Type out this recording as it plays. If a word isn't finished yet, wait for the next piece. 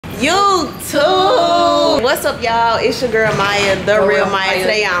YouTube. What's up, y'all? It's your girl Maya, the real Maya.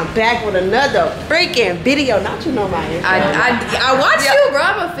 Today I'm back with another freaking video. Not you know Maya. I watch you, bro.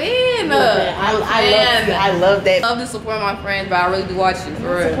 I'm a fan. I love that. I love to support my friends, but I really do watch you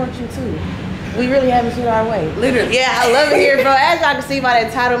for real. I support you too. We really haven't seen our way. Literally. Yeah, I love it here, bro. As y'all can see by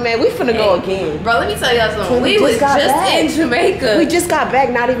that title, man, we finna go again. Bro, let me tell y'all something. We was just in Jamaica. We just got back,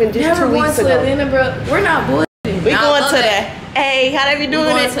 not even just 2 weeks ago. Atlanta, bro. We're not bullshitting. We going to the A. How they be doing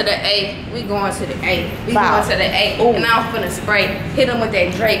it? We going to the A. We going to the A. We going to the A. Ooh. And I'm finna spray. Hit them with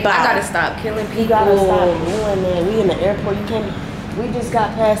that Drake. I gotta stop killing people. You gotta stop doing that. We in the airport. You can't be. We just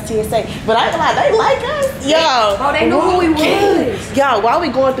got past TSA, but I like they like us, yo. Bro, they knew who we was. Yo, while we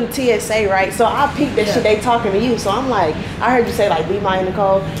going through TSA, right? So I peeked that shit. They talking to you, so I'm like, I heard you say like, "Be my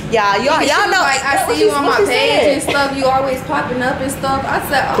Nicole." Yeah, y'all know. Like I see you on my page and stuff. You always popping up and stuff. I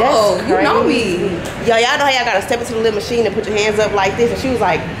said, "Oh, you know me." Yo, y'all know how y'all gotta step into the little machine and put your hands up like this, and she was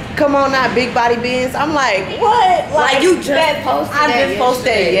like, "Come on now, big body Benz." I'm like, "What?" Like you just posted. I just posted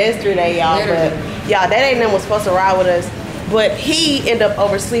that yesterday, y'all. But y'all, that ain't them was supposed to ride with us. But he ended up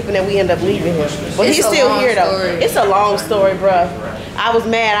oversleeping and we ended up leaving him. But he's still here though. It's a long story, bro. I was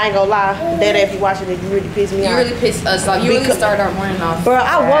mad, I ain't gonna lie. That if you watching it, you really pissed me off. You really pissed us off. You really started our morning off. Bro,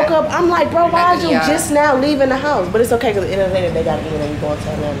 I woke up, I'm like, bro, why are you just now leaving the house? But it's okay because at the end of the day, they gotta get in and we going to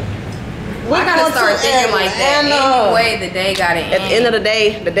Atlanta. We're gonna start thinking like that. Anyway, the day gotta end. At the end of the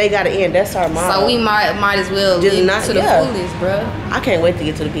day gotta end. That's our mom. So we might as well just live to the fullest, bro. I can't wait to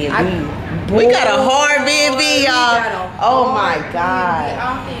get to the B&B. We got a hard B&B, y'all. Oh my God.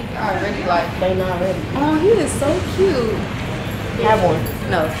 I don't think y'all ready. Like they not ready. Oh, he is so cute. Have one.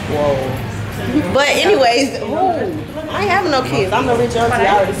 No. Whoa. But anyways, I ain't having no kids. I'm a rich auntie.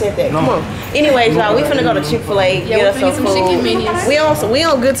 I already said that. Come on. Anyways, y'all, we finna go to Chick-fil-A. Yeah, get us some chicken minis. We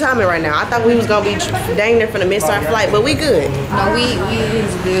on good timing right now. I thought we was gonna be dang near finna miss our flight, but we good. No, we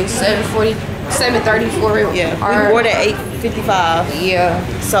is good. 7:34. Yeah. We boarded at 8:55. Yeah.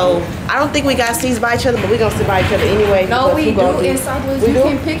 So I don't think we got seats by each other, but we gonna sit by each other anyway. No, we do. Inside was you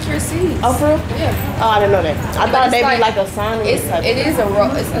can pick your seats. Oh, for real? Yeah. Oh, I didn't know that. I thought they'd be like a signing. It's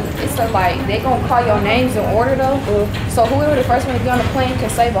a like they gonna call your names in order though. So whoever the first one to get on the plane can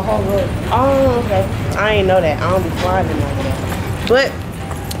save a whole row. Oh, okay. I ain't know that. I don't be flying in like that. But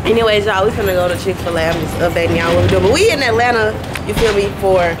anyways, y'all, we finna go to Chick-fil-A. I'm just updating y'all what we do. But we in Atlanta, you feel me,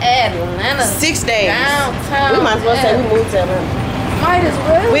 for Atlanta 6 days. Downtown. We might as well say we moved to Atlanta. Might as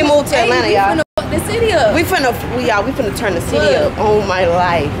well. We moved to Atlanta, y'all. The city up. We finna turn the city up on my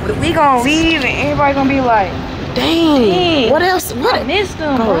life. We gonna leave and everybody gonna be like, dang. What else? What? I missed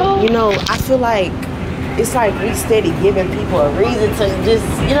them, bro. You know, I feel like it's like we steady giving people a reason to just,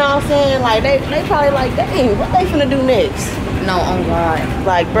 you know what I'm saying? Like they probably like, dang, what they finna do next? No, on God.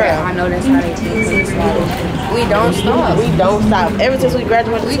 Like, bro. I know that's how they think. We don't stop. We don't stop. Ever since we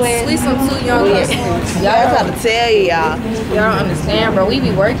graduated, we some too young. Y'all trying to tell you, y'all. Y'all don't understand, bro. We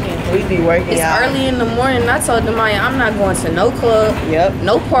be working. We be working, It's early in the morning. I told Demaya, I'm not going to no club. Yep.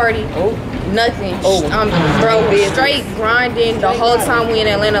 No party. Nothing. Bro, straight grinding the whole time we in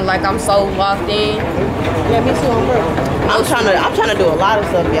Atlanta. Like I'm so locked in. Yeah, me too, bro. I'm trying to do a lot of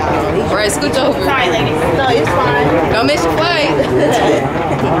stuff, y'all. Right, scooch over. Sorry, ladies. No, it's fine. Don't miss your flight.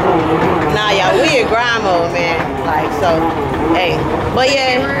 Nah, y'all, we in grind mode, man. Like, so, hey. But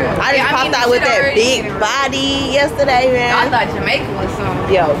yeah, I just popped out with that big body yesterday, man. I thought Jamaica was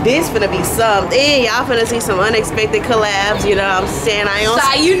something. Yo, this finna be something. Y'all finna see some unexpected collabs, you know what I'm saying? I ain't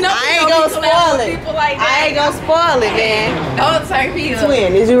gonna spoil it. I ain't gonna spoil it, man. Don't turn me up.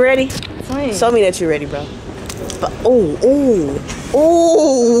 Twin, is you ready? Twin. Show me that you're ready, bro. But, ooh,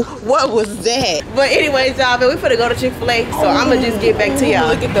 what was that? But anyways, y'all, man, we finna go to Chick-fil-A, so I'm gonna just get back to y'all.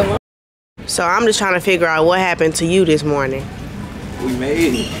 Look at the. So I'm just trying to figure out what happened to you this morning. We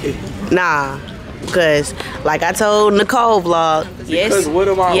made it. Nah, because like I told Nicole vlog, because what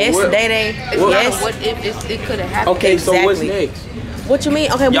about it could have happened. Okay, so what's next? What you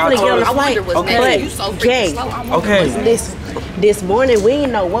mean? Okay, we're gonna get on the flight. Okay, This morning we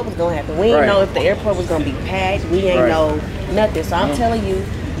didn't know what was gonna happen. We didn't know if the airport was gonna be packed. We ain't know nothing. So I'm telling you,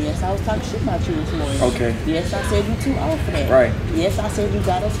 yes, I was talking shit about you this morning. Okay. Yes, I said you too old for that. Right. Yes, I said you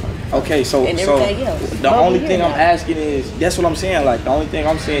got us. Okay, so and everything else. The only thing I'm asking is, that's what I'm saying. Like the only thing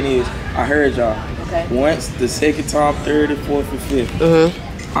I'm saying is, I heard y'all. Okay. Once, the second time, third, and fourth, and fifth.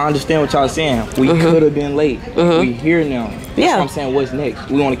 I understand what y'all saying. We could have been late. We here now. That's what I'm saying. What's next?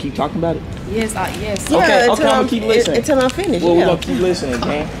 We want to keep talking about it? Yes, yes. Okay, I'm gonna keep listening. Until I'm finished. Well, we're gonna keep listening,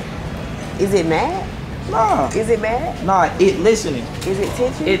 man. Is it mad? Nah. Is it mad? Nah, it listening. Is it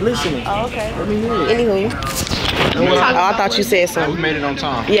tension? It listening. Oh, okay. Let me hear it. Anywho, I thought you said something. We made it on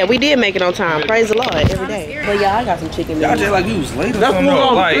time. Yeah, we did make it on time. Praise the Lord every day. But y'all, I got some chicken minis. Y'all just like you was late. That's what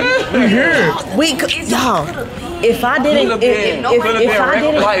I'm like. We here. Y'all, if I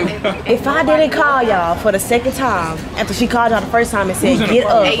didn't call y'all for the second time after she called y'all the first time and said get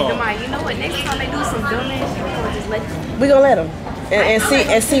up. Hey, you know what? Next time they do some dumb ass shit, we're gonna just let them. We gonna let them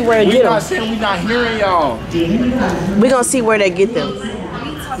and see where it get We not them. saying we not hearing y'all. We gonna see where they get them. We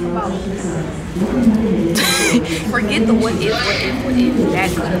talking about. Forget the what if. That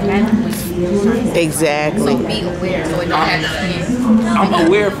could have happened. Exactly. So be aware so it don't happen again. I'm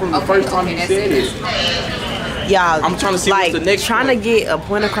aware from the first time you that's said it. it. Y'all, I'm trying to see like, what's the next trying to get a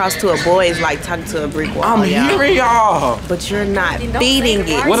point across to a boy is like talking to a brick wall. I'm y'all. hearing y'all. But you're not feeding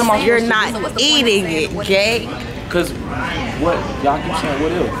it. What am I You're supposed not eating it, Jake. Cause what y'all keep saying?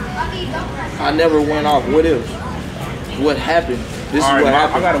 What if? I never went off. What if? What happened? This All is right, what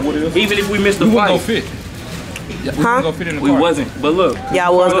happened. I got a what if. Even if we missed the We flight, wasn't gonna fit. Yeah, we wasn't gonna fit in the car. we wasn't. But look,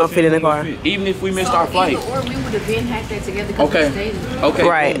 Y'all was gonna fit in the car. even if we missed our flight, Or we would have been hacked that together because we okay, stayed. okay,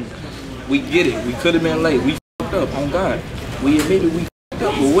 Right. boom. We get it. We could have been late. We fucked up. On God, we admitted we fucked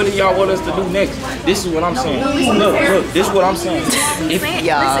up. But what do y'all want us to do next? This is what I'm saying. Look, this is what I'm saying. If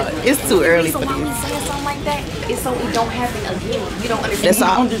Y'all, it's too early for So why we this. saying something like that? It's so it don't happen again. You don't understand. That's you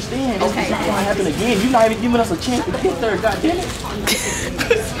all. understand, Okay. it's not gonna happen again. You're not even giving us a chance to get there. God damn it.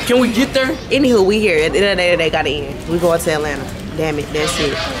 Can we get there? Anywho, we here. At the end of the day, they gotta end. We going to Atlanta. Damn it, that's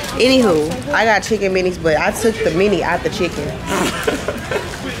it. Anywho, I got chicken minis, but I took the mini out the chicken.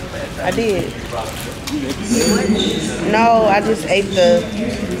 I did. No, I just ate the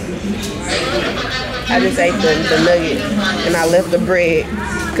nugget and I left the bread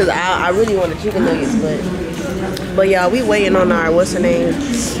because I really wanted chicken nuggets, but y'all, we waiting on our what's her name?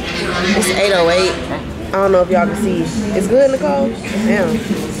 It's 8:08. I don't know if y'all can see. It's good, Nicole? Damn,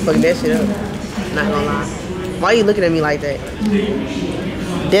 fucking that shit up. Not gonna lie. Why you looking at me like that?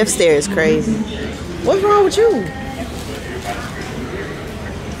 Death stare is crazy. What's wrong with you?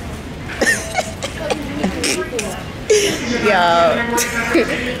 Y'all.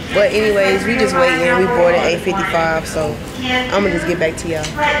 But anyways, we just waiting. We boarded 8:55, so I'm gonna just get back to y'all.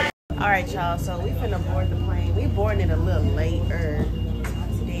 All right, y'all. So we finna board the plane. We boarding it a little later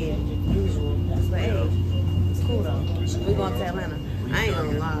than usual. But hey, it's cool though. We going to Atlanta. I ain't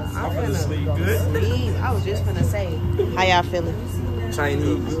gonna lie. I'm finna go to sleep. I was just finna say, how y'all feeling?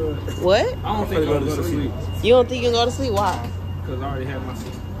 Chinese. What? I don't think I'm gonna go to sleep. You don't think you can go to sleep? Why? Because I already had my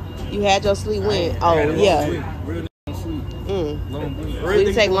sleep. You had your sleep when? Oh yeah. Real sleep. Long blink. So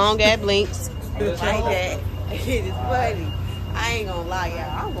you take long ass blinks. Like that. It's funny. I ain't gonna lie,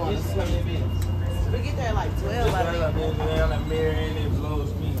 y'all. I'm going to sleep. We get there like 12, I think.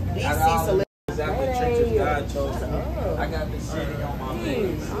 These seats are Exactly, trenches God chose me. I got the city on my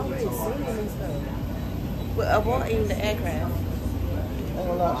face. already singing and stuff. But avoiding the aircraft.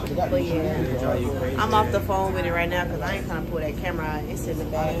 But yeah, I'm off the phone with it right now because I ain't trying to pull that camera out. It's in the How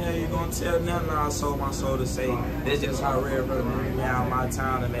the bag. hell you gonna tell nothing? I sold my soul to say that's just how rare brother bring me out my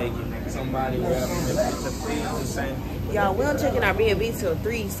town to make it. Somebody grab me to please the same. Y'all, we don't check in our B&B till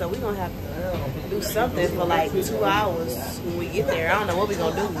 3, so we gonna have to do something for like 2 hours when we get there. I don't know what we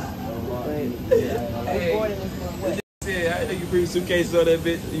gonna do. But we boarding this one. Yeah, I think you bring suitcases on that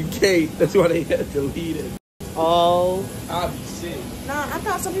bitch. You can't. That's why they had to leave it. Oh. I'll be sick. Nah, I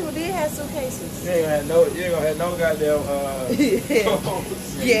thought some people did have suitcases. You ain't gonna have no goddamn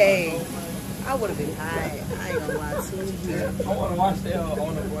Yay. I would have been high. I ain't gonna lie to you. I wanna watch that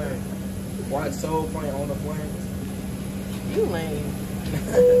on the plane. Watch Soul Plane on the plane. You lame.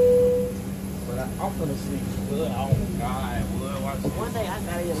 But I'm gonna sleep good. Oh God, watch One day I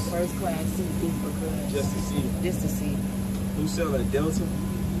gotta get a first class seat for good. just to see. Just to see. Who sell a Delta?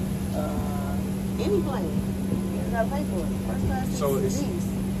 Any plane. You gotta pay for it. First class seat. So it's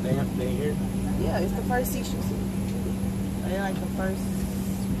they here. Yeah, it's the first seat you see. They're like the first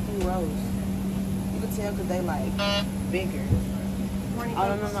few rows. You can tell because they like bigger.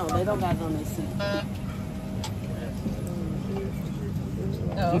 Oh no, they don't got it on their seat.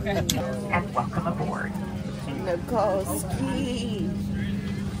 Oh, okay. And welcome aboard. Nicole ski.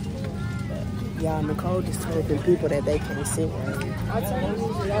 Y'all, Nicole just told them people that they can't sit right. I told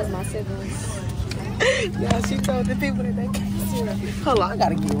you that was my siblings. Yeah, she told the people that they can't sit right. Hold on, I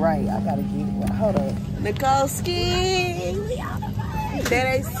gotta get right. Hold on. Nicole ski. We out of way. That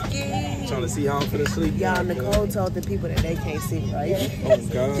ain't ski. Trying to see how I'm finna sleep. Y'all, Nicole told the people that they can't sit right. Oh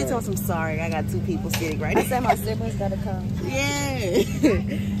God. She told them, sorry, I got 2 people sitting right. I said my siblings gotta come. Yeah.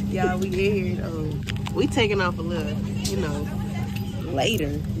 Y'all, we in here. We taking off a little, you know, later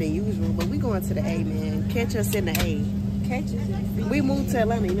than usual, but we going to the A, man. Catch us in the A. Catch us. We moved to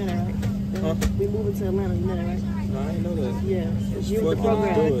Atlanta, you know that, right? Huh? We moving to Atlanta. You know that, right? No, I didn't know that. Yeah. It's you with the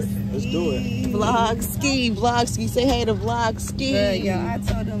program. Let's do it. Vlogski. Say hey to Vlogski. Yeah, I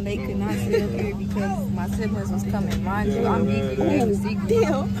told them they could not sit up here because my siblings was coming. Mind you, I'm geeky.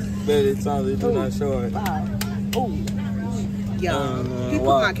 Damn. But it's all they do not show it. Oh. Y'all. He put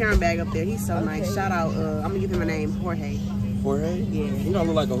my camera bag up there. He's so nice. Shout out. I'm gonna give him a name. Jorge. Jorge? Yeah. He don't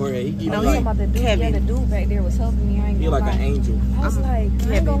look like a Jorge. He give No, me he's like about the dude. Kevin. Yeah, the dude back there was helping me. I ain't he gonna like lie. an angel. I was like, I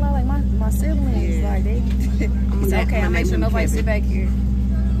ain't gonna lie, like my siblings, like they. He said, okay, I'll make sure nobody sit back here.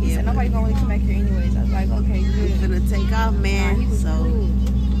 He said nobody gonna really come back here anyways. I was like, okay, good. We're gonna take off, man. He was so cool. I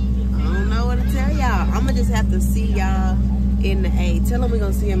don't know what to tell y'all. I'm gonna just have to see y'all in the A. Tell them we're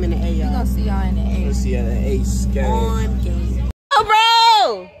gonna see him in the A, We y'all. gonna see y'all in the A. Let's see at the ace game. On game. Oh,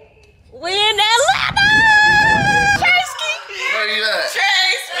 bro! We in Atlanta! Tracy! Where you at?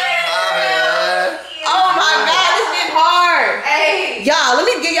 Oh my God, this been hard. Hey! Y'all, let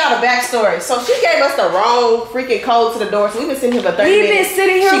me give y'all the backstory. So she gave us the wrong freaking code to the door, so we've been sitting here for 30 minutes. We've been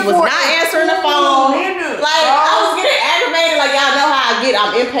sitting here She was for not answering the phone. Like, I was getting aggravated. Like, y'all know how I get.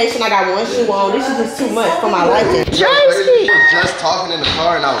 I'm impatient. I got one shoe on. This is just too much for my liking. We were just talking in the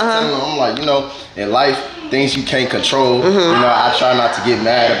car and I was telling him, I'm like, you know, in life, things you can't control. You know, I try not to get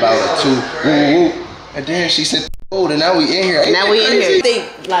mad about it too. Woo, woo. And then she said, oh, and now we in here. Ain't Now that we in crazy? here. Think,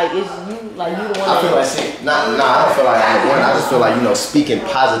 like, it's you, like, you the one I feel like, I don't feel like I'm the one. I just feel like, you know, speaking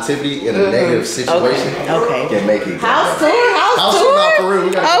positivity in a negative situation Okay. can make it. House tour? House tour, not for real.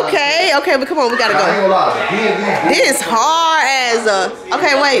 We gotta go. Okay, but come on, we gotta I ain't go. gonna lie. This hard as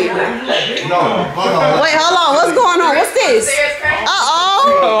okay, wait. No, hold on. Wait, hold on. What's going on? What's this?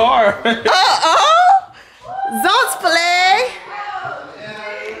 Uh-oh. Zonts play.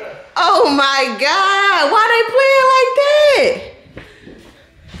 Oh my God. Why they playing like that?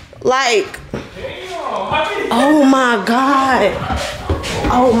 Like, oh my God.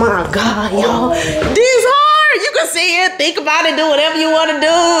 Oh my God, y'all. This hard. You can sit here, think about it, do whatever you want to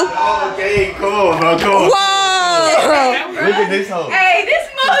do. Okay, cool, bro. Cool. Whoa. Look at this hoe. Hey, this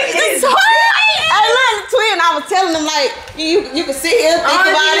mug It's hard. Hey, look, twin. I was telling them like you can sit here, think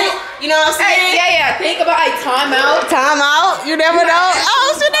about it. You know what I'm saying? Hey, yeah. Think about like time out. Time out. You never know. Oh,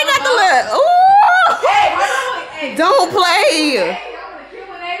 shit, they got the look. Ooh. Hey, Don't play.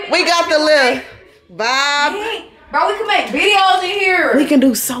 We got the look. Bob. Bro, we can make videos in here. We can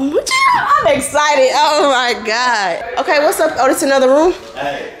do so much. I'm excited. Oh my God. Okay, what's up? Oh, this is another room?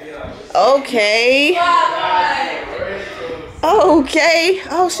 Okay. Okay.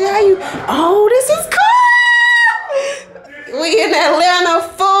 Oh shit, how you? Oh, this is cool. We in Atlanta,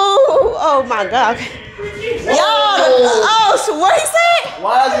 fool. Oh my God. Y'all. Oh, so what he said?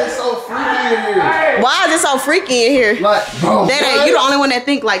 Why is it so freaky in here? Why is it so freaky in here? Like, bro, That ain't you the only one that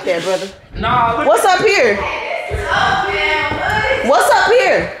think like that, brother. Nah, What's up here? What's up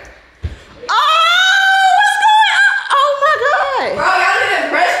here? Oh, what's going on? Oh my God. Bro, y'all in the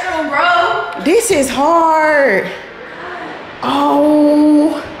restroom, bro. This is hard.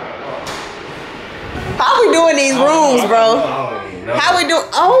 Oh. How we doing these rooms, bro? How we doing?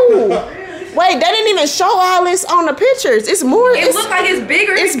 Oh. Wait, they didn't even show all this on the pictures. It's more. It looks like it's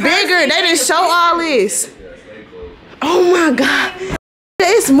bigger. It's bigger. They didn't show all this. Oh my God.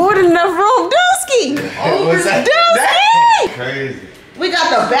 It's more than enough room. Dusky. what's that? Dusky. Crazy. We got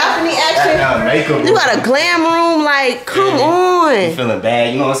the balcony action. Makeup. You got a glam room. Like, come on. You feeling bad?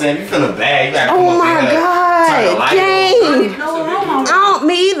 You know what I'm saying? You feeling bad? You gotta come Oh up my here, turn the God. light Dang. I don't,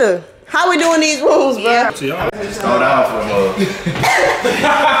 me either. How we doing these rooms, bro? on. Just throw down for a moment.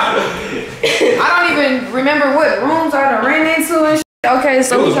 I don't even remember what rooms I done ran into and shit. Okay,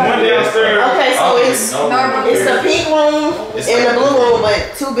 so we got downstairs. Okay, so it's the pink room and the blue room,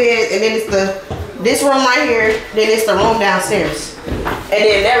 but 2 beds, and then it's this room right here, then it's the room downstairs. And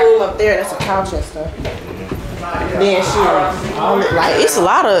then that room up there, that's a couch and stuff. Then like it's a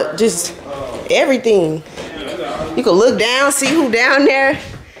lot of just everything. You can look down, see who down there.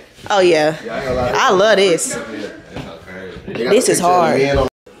 Oh yeah, I love this. This is hard.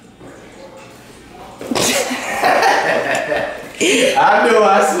 I know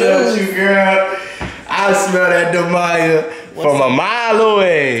I smelled you, girl. I smell that Demaya from a mile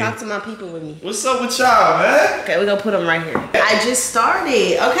away. Talk to my people with me. What's up with y'all, man? Okay, we're gonna put them right here. I just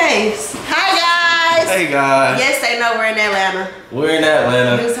started. Okay, hi guys. Hey, guys. Yes, they know we're in Atlanta. We're in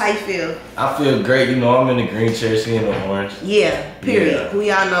Atlanta. This how you feel? I feel great. You know, I'm in the green chair, she in the orange. Yeah, period. Yeah. We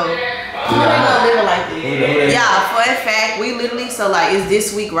all know. Who they gonna live like this? Yeah, for a fact, we literally, so like, it's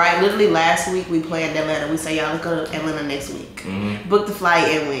this week, right? Literally last week, we planned Atlanta. We say, y'all, let's go to Atlanta next week. Booked the flight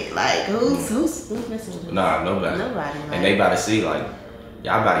and went. Like, who's messing with us? Nah, nobody. Nobody. Like, And they about to see, like,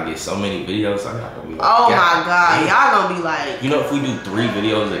 Y'all about to get so many videos. I'm not gonna be like, oh my God, y'all gonna be like. You know, if we do 3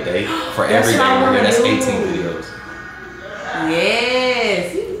 videos a day for every day, that's 18 videos.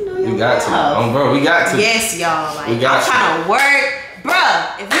 Yes. We got to. Bro, we got to. Yes, y'all. Like, we got I'm trying to work.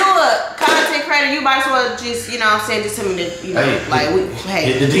 Bruh, if you a content creator, you might as well just, you know what I'm saying, just tell me that, you know, hey, like,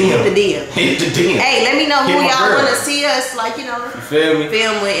 hit the DM. Hit the DM. Hey, let me know who y'all want to see us, like, you know, you feel me?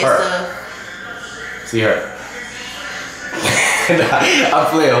 Film with and stuff. See her. I'm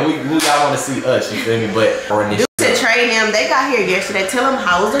playing. Who y'all want to see us, you feel me? But, Dude said Trey and them, they got here yesterday. Tell them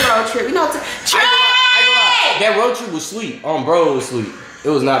how was the road trip. You know, Trey! That road trip was sweet. Bro, it was sweet. It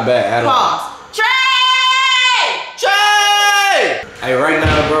was not bad at all. Pause. Trey! Hey, right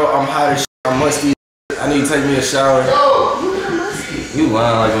now, bro, I'm hot as shit. I'm musty. I need to take me a shower. Whoa, you not musty. You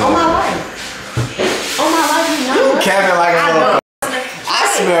lying like a on my life. On my life, you not musty. Capping like a motherfucker. I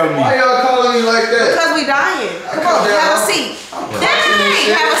smell me. Why y'all calling me like that? Because we dying. Come on, have a seat.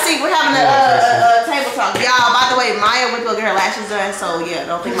 Dang, have a seat. We're having a table talk. Y'all, by the way, Maya went to go get her lashes done, so yeah,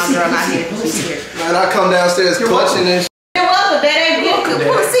 don't think my girl not here. She's here. Man, I come downstairs clutching and shit. You're welcome. That ain't good.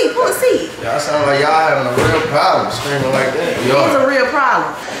 Pull a seat. Pull a seat. Y'all sound like y'all having a real problem screaming like that. It's a real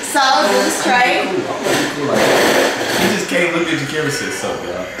problem. So, this is Trey. You just can't look at your camera and say something,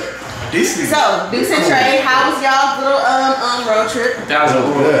 y'all. So, Deuce and Trey, how was y'all's little road trip? That was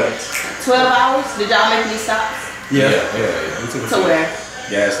good. 12 hours? Did y'all make any stops? Yeah. We took To where?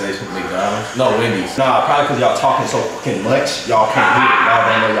 Gas station, McDonald's. No, Wendy's. Nah, probably because y'all talking so fucking much, y'all can't hear it. Y'all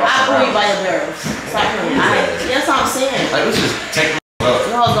don't know y'all I pull you surroundings. by your barrels. So I can, that's what I'm saying. Like, let's just take You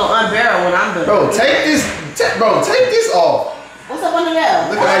hoes gonna unbarrel when I'm done. Bro, take this off. What's up under there?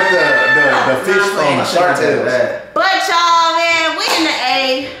 Look like the fish from Shark Tale. But y'all, man, we in the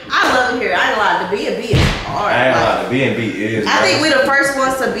A. I love it here. I ain't gonna lie, the B&B is hard. I ain't gonna lie, the B&B is. I think we the first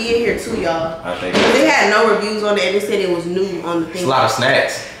ones to be in here too, y'all. I think. They had no reviews on it and they said it was new on the thing. It's a lot of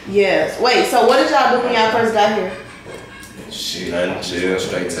snacks. Yes. Wait, so what did y'all do when y'all first got here? Shit, nothing, chill,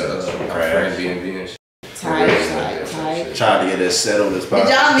 Straight to crash. B&B and shit. Tight. Tried to get that settled as Did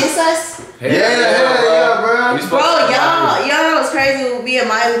possible. y'all miss us? Yeah, bro. Bro, y'all know what's crazy when we at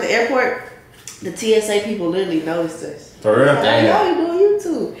Miami at the airport? The TSA people literally noticed us. For real? Like, y'all be doing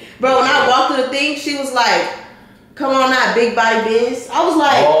YouTube. Bro, when I walked through the thing, she was like, come on now, big body biz. I was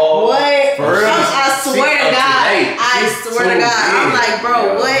like, what? For real? I swear to God. I swear to God. I'm like,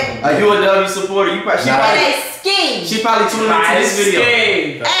 bro, what? Like, you a W supporter. You probably, she probably tuned into this video.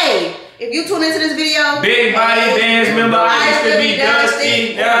 Hey, if you tune into this video, Big body bands, remember I used to be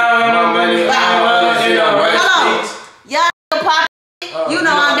dusty. Y'all pop. You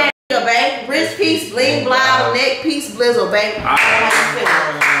know I'm that nigga, babe. Wrist piece, bling, blow, neck piece, blizzle, babe.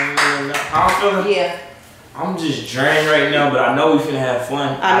 I'm feeling. Yeah. I'm just drained right now, but I know we finna have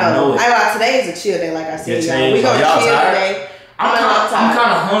fun. I know. it. Today is a chill day, like I said. Yeah, Y'all. We gonna y'all chill tired? today. I'm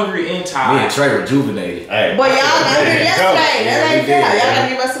kind of hungry and Me tired. and Trey rejuvenated. Hey. But y'all got here yesterday. Yeah, That ain't we fair. did. Y'all gotta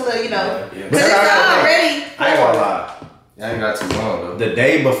give us a little, you know. Yeah. Cause it's already. I ain't gonna lie. I ain't got too long, though. The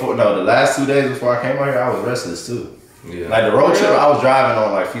day before, no, the last 2 days before I came out here, I was restless too. Yeah. Like the road trip, I was driving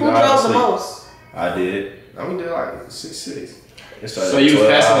on like few Who hours drove of the sleep. most? I did. I mean, they're like 6'6". So you was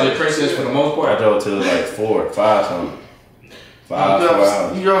passing the princess for the most I part? drove till like 4, 5 something. 4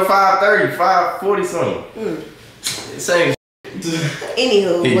 hours. You drove 5:30, 5:40 something. Same.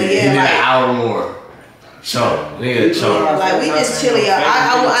 Anywho, He but did yeah, an like. hour more. Chump. Nigga, chump. Like we just chilling, y'all.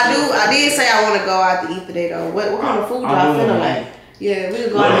 I did say I want to go out to eat today though. What kind of food y'all feeling like? Yeah, we was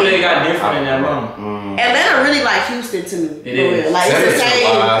going. What do to they eat. got different in Atlanta? Atlanta really like Houston to me. It is. Like it's the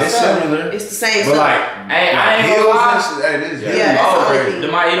same. It's stuff. similar. It's the same But stuff. like, Hey, I ain't gonna lie. Hey, this is Yeah, that's the only thing. The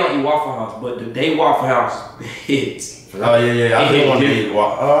Miami don't eat Waffle House, but the day Waffle House hits. oh yeah, I do want to eat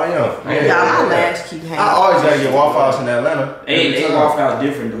Waffle. Oh yeah. Y'all, my legs keep hanging. I always gotta get Waffle House in Atlanta. They Waffle House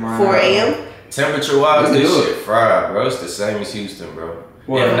different than mine. 4 a.m. Temperature wise, Let's this do shit fried, bro. It's the same as Houston, bro.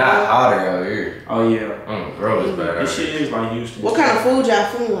 What? If not hotter out here. Oh yeah. Bro, it's bad. This shit is like Houston. What kind of food y'all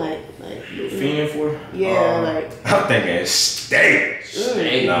feeling like? Fiending for? Yeah, like. I'm thinking steak.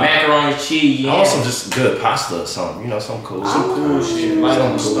 Hey, Nah. macaroni cheese. I want some just good pasta or something. You know, some cool. Some cool shit. Light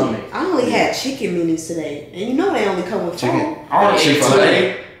on the stomach. I only had chicken minis today, and you know they only come with Chicken. food. I want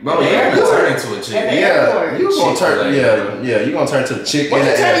Chick-fil-A. Bro, Yeah, you're gonna turn into a chicken. Yeah, you gonna turn. Chick-fil-A. Yeah, you gonna turn to the chick What and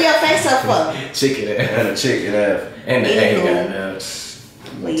you the turning F. your face up for? Chicken And the chick and the F. and the Anywho. egg.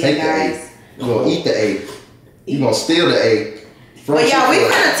 Well, yeah, Take the guys. A. You gonna eat the A. You gonna steal the A. But y'all, we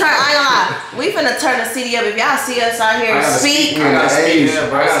finna turn. I ain't gonna lie. We finna turn the city up. If y'all see us out here, speak. I got a speech. Yeah,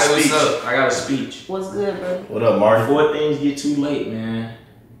 bro, I got a say what's speech. up. I got a speech. What's good, bro? What up, Marty? Before things get too late, man.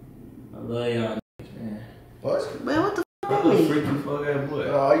 I love y'all, man. What? Man, what the What the freaky fuck that boy?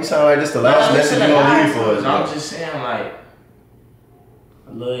 Oh, you sound like this the last message you gonna leave for us. I'm man. just saying, like,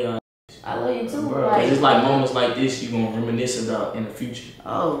 I love y'all. I love you too, bro. Cause it's like moments like this you gonna reminisce about in the future.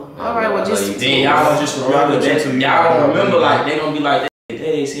 Oh, all right. Well, just then y'all just remember that. Y'all gonna remember like they gonna be like,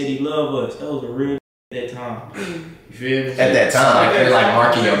 they said he loved us. That was a real at that time. You feel me? At that time, Like, they're like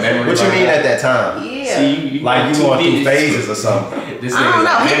marking your memory. What you mean at that time? Yeah. See, Like you going through phases or something. This I don't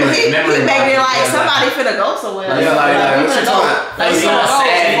know. He memory maybe like somebody finna go somewhere. Yeah, like what you talking? Like you know,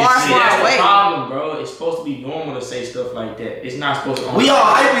 sad and shit. That's away. the problem, bro. It's supposed to be normal to say stuff like that. It's not supposed to. We all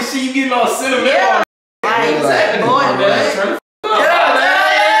hype and shit. You getting all sentimental. Yeah. Like, boy, man.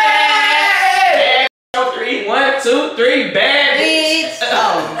 Yeah, 3, 1, 2, 3, bad bitch.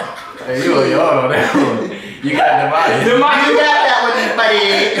 Oh. Hey, you a y'all on that one. You got the mic. The mic. You got that one,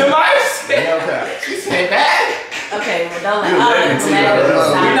 buddy. The mic. She said that. Okay, well, don't You laughing too,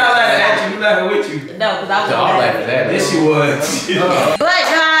 We're not laughing at you. We're laughing with you. No, because I was I'm laughing at that. Yes, you was. But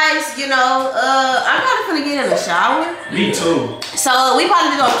guys, you know, I'm probably gonna get in the shower. Me too. So we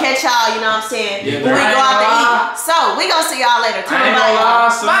probably gonna catch y'all, you know what I'm saying? Yeah, when we but go out to eat. So we gonna see y'all later. I ain't gonna lie.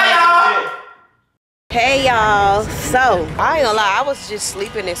 Bye y'all. Hey y'all. So I ain't gonna lie, I was just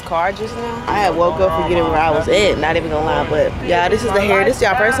sleeping in this car just now. I had woke up forgetting where I was at. Not even gonna lie, but yeah, this is the hair. This is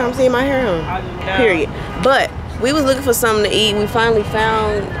y'all first time seeing my hair on. Period. But we was looking for something to eat. We finally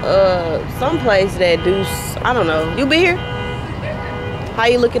found some place that do, I don't know. You be here? How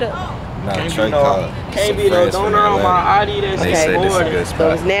you look it up? Nah, Can't be no donor on my ID that's Okay,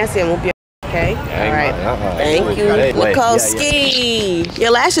 so it's nasty and we'll be okay. All right. Thank you. Nicole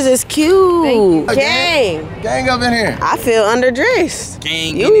Your lashes is cute. Gang up in here. I feel underdressed.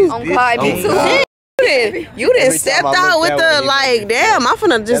 Gang. Me too. You didn't step out with the like, damn, I'm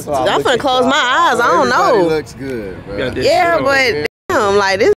finna close my eyes. I don't know. Looks good, bro. Yeah, but damn,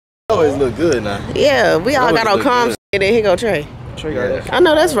 like this always look good now. Yeah, we all got our calm shit and here go Trey. I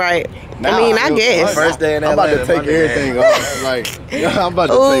know that's right. I mean, I guess. First day in Atlanta, I'm about to take everything off. Like, I'm about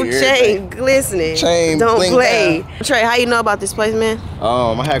to take everything. Trey, listening. Chain, don't play. Down. Trey, how you know about this place, man?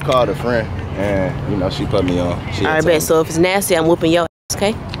 I had called a friend, and you know, she put me on. All right, bet. So if it's nasty, I'm whooping your ass,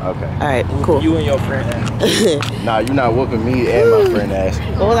 okay? Okay. All right, cool. You and your friend ass. Nah, you not whooping me and my friend ass.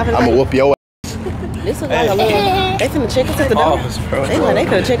 What was I finna I'm gonna whoop your ass. This look like a little. They finna check us at the door. They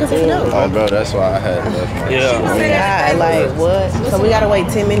could check us at the door. Oh, bro, that's why I had left my Yeah. Like what? So we gotta wait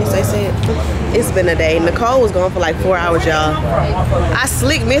 10 minutes. They said. It's been a day. Nicole was gone for like 4 hours, y'all. I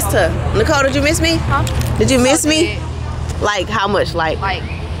slick missed her. Nicole, did you miss me? Huh? Did you miss me? Like how much? Like.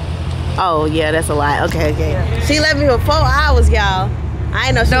 Oh yeah, that's a lot. Okay. She left me for 4 hours, y'all. I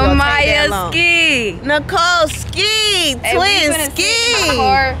ain't know she was gonna take that long. Ski. Nicole ski. Twin ski.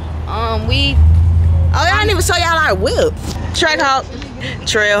 Oh, y'all didn't even show y'all our whip.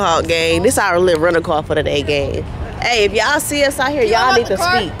 Trailhawk gang. This our little runner car for the day gang. Hey, if y'all see us out here, y'all need to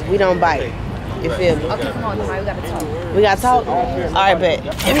speak. We don't bite. You feel me? Okay, come on, we gotta talk. We gotta talk? Alright, bet.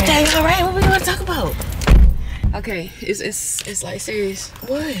 Everything's alright. What we gonna talk about? Okay, it's like serious.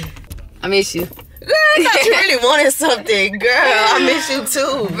 What? I miss you. Girl, I thought you really wanted something. Girl, I miss you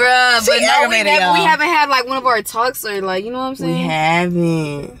too. Bruh, but no, we haven't had like one of our talks or like, you know what I'm saying? We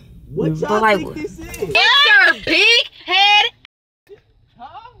haven't. What y'all like, think this is? Get your big head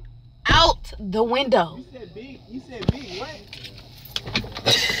out the window. You said big what?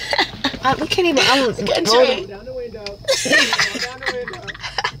 We can't even. Down the window. Down the window.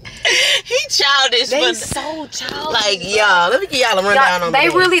 He childish, They but so childish. like y'all, let me give y'all a rundown on they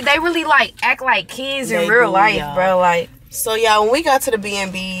that. really like act like kids in real life, bro. Like, so y'all, when we got to the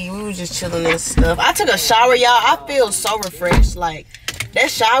B&B, we was just chilling and stuff. I took a shower, y'all. I feel so refreshed. Like that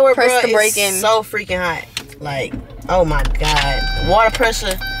shower, bro, is so freaking hot. Like, oh my god, water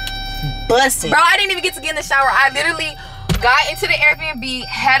pressure busting. Bro, I didn't even get to get in the shower. I literally got into the Airbnb,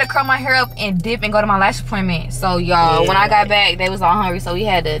 had to curl my hair up and dip and go to my lash appointment. So y'all, when I got back, they was all hungry, so we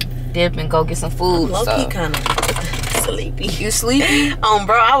had to dip and go get some food. Low-key kind of sleepy. You sleepy?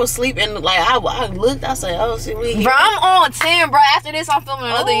 Bro, I was sleeping. Like I looked, I said, oh, see, we here. Bro, I'm on 10, bro. After this, I'm filming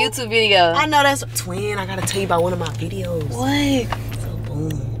another YouTube video. I know that's twin. I gotta tell you about one of my videos. What? So boom,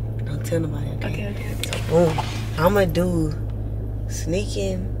 don't tell nobody. Okay. So boom, I'ma do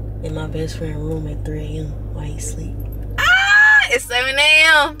sneaking in my best friend's room at 3 a.m. while he sleep. It's 7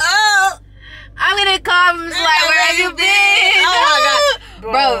 a.m. Oh, I'm gonna call him like, where have you been? Oh my god,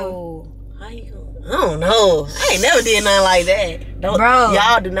 bro. How you going? I don't know. I ain't never did nothing like that. Bro,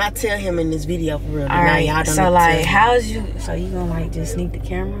 y'all do not tell him in this video for real. Alright, y'all don't so like, how's you? So you gonna like just sneak the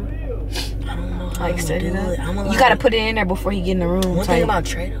camera? I don't know how like set it up. You gotta put it in there before he get in the room. One thing about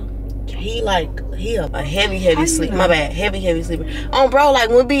Trey though, he a heavy sleeper. My bad, heavy sleeper. Bro, like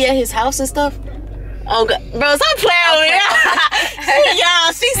when we be at his house and stuff. Oh god, bro, stop playing with me.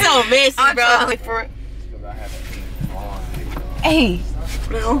 Y'all, she's so messy, bro. Hey,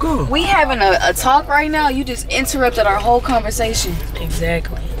 Don't go. We having a talk right now. You just interrupted our whole conversation.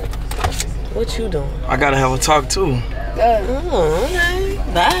 Exactly. What you doing? I gotta have a talk too. Okay.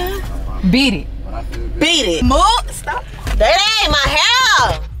 Bye. Beat it. Beat it. Move. Stop. That ain't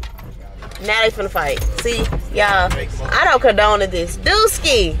my hair. Now they finna fight. See, y'all, I don't condone this.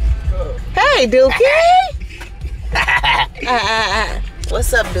 Dooski. Hey, Dookie.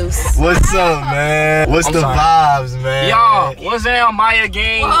 What's up, Deuce? What's up, man? What's the vibes, man? Y'all, what's that Maya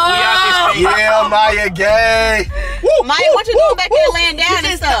gang? We out this Yeah, Maya gang. Maya, what you doing back there laying down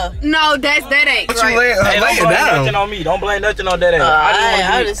and stuff? No, that ain't. What you Right. laying Don't blame down? nothing on me. Don't blame nothing on that ass.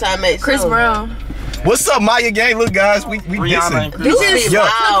 I just trying to make Chris sure. Brown. What's up, Maya gang? Look, guys, we Rihanna and dissing. You Chris. just Yo. took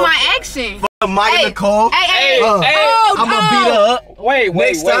my action. Maya Hey. Nicole. Hey. I'm gonna beat her up. Wait,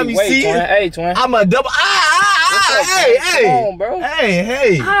 Next time you see twin. it, Hey, twin. I'm a double. Hey, Come on, bro.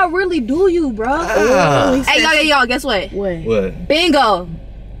 hey. How really do you, bro? Hey, y'all, guess what? What? Bingo.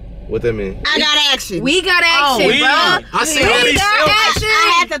 What that mean? I got action. We got action, we- bro. I see all We these. got action.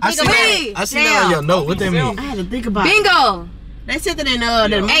 I had to think about it. I see that on your note. What that mean? I had to think about it. Bingo. They said that in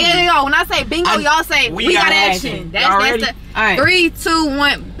the Hey, yo, when I say bingo, y'all say we got action. That's ready? the All right. 3, 2,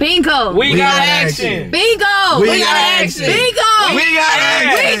 1, bingo. We got got action. Bingo. We got action. Bingo. We got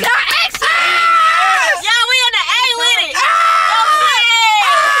action. We got action. Y'all, we in the A with it.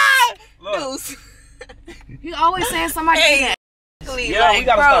 Deuce. You always saying somebody. Yeah, we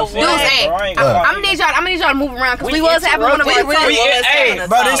gotta stop saying Deuce, that, hey, bro. I ain't gonna lie. I'm gonna need y'all to move around because we was having one of our Hey,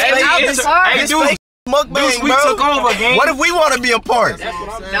 Bro, this hey, fake- it's a- sorry. hey, This dude, fake mukbang, we bro. took over, gang. What if we want to be a part?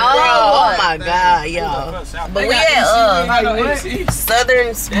 Oh my God, y'all. But we at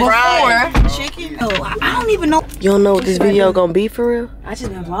Southern Fried Chicken. Oh, I don't even know. You don't know what this video gonna be for real? I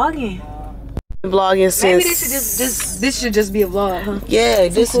just been vlogging. Been vlogging Maybe since. this should just be a vlog, huh? Yeah,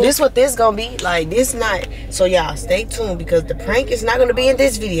 this what this gonna be like. This not. So y'all stay tuned because the prank is not gonna be in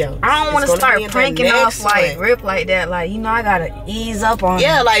this video. I don't want to It's gonna start be in the pranking next off like one. rip like that. Like, you know, I gotta ease up on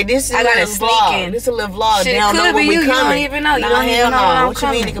Yeah, it. like this is I a gotta little sneak vlog. in. This a little vlog. Shit, They it don't know could when be we you. You don't coming. even know. You Nah, don't even hell know no. when I'm What you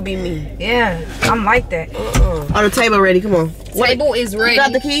mean coming. it could be me? Yeah, I'm like that. Oh, the table ready. Come on. Table is ready. You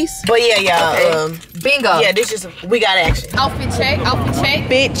got the keys? But yeah, y'all. Bingo. Yeah, this is we got action. Outfit check.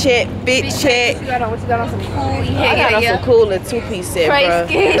 Bit check. What you got on? What you got on? Some cool. I got on some cool little two-piece set, Praise bro.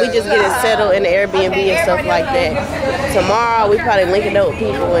 God. We just getting settled in the Airbnb and stuff like that. Tomorrow we probably linking up with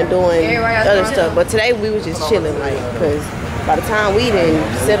people and doing other stuff. But today we was just chilling, like, cause by the time we didn't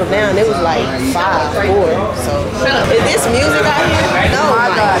settle down, it was like 5, 4. So is this music out here? No, my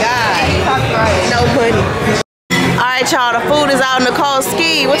God. No money. All right, y'all. The food is out. Nicole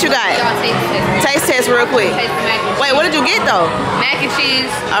Ski. What you got? Taste test real quick. Wait, what did you get though? Mac and cheese.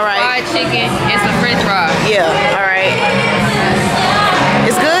 All right. Fried chicken and some French fries. Yeah. All right.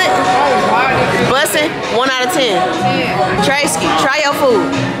 It's good. Bussin'. 1 out of 10. Tracy, try your food.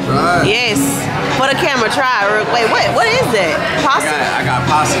 Right. Yes. For the camera, try. Wait, what is that? Pasta? I got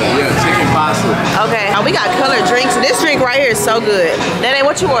pasta. Yeah, chicken pasta. Okay. Oh, we got colored drinks. This drink right here is so good. That ain't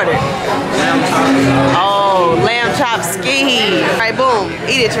what you ordered. Oh, lamb chop ski. All right, boom.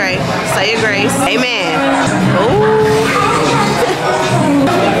 Eat it, Trey. Say your grace. Amen. Ooh.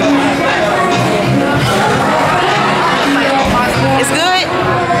 It's good?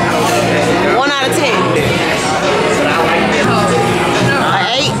 1 out of 10. An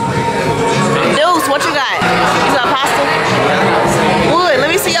 8. Deuce, what you got? You got pasta? Wood, let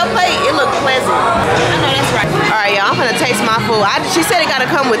me see your plate. It looks pleasant. I know that's right. Alright, y'all, I'm gonna taste my food. She said it gotta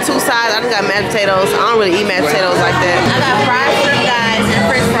come with 2 sides. I just got mashed potatoes. I don't really eat mashed potatoes like that. I got fried shrimp, guys, and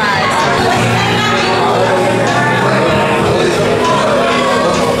french fries.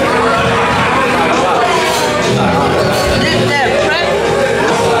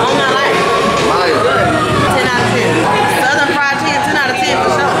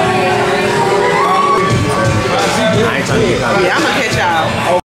 Yeah, I'm gonna catch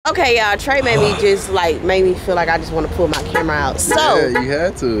y'all. Okay, y'all, Trey made me feel like I just want to pull my camera out. So, Yeah, you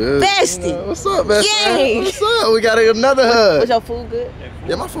had to. bestie. What's up, bestie? Gang. What's up? We got another hug. Was your food good?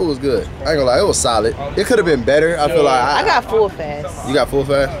 Yeah, my food was good. I ain't gonna lie, it was solid. It could have been better. I feel like I got full fast. You got full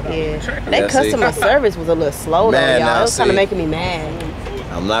fast? Yeah. That Yeah, see. customer service was a little slow though, Man, y'all. now, It was kind of see. making me mad.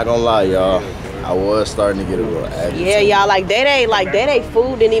 I'm not gonna lie, y'all. I was starting to get a little agitated. Yeah, y'all, like Day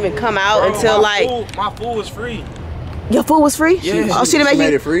food didn't even come out until like my food was free. your food was free? Yeah. Oh, she didn't make She made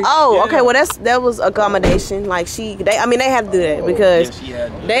you. it free? Oh, Yeah. okay. Well, that was accommodation. Like they had to do that because she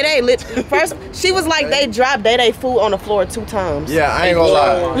had to. Day lit first. She was like they dropped Day food on the floor 2 times. Yeah, I ain't gonna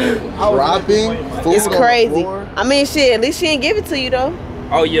lie. Dropping food It's on the crazy. floor? I mean, shit. At least she didn't give it to you though.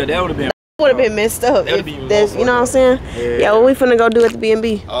 Oh yeah, that would have been. Would have been messed up. That'd If be there's, you know what I'm saying? Yeah. What we finna go do at the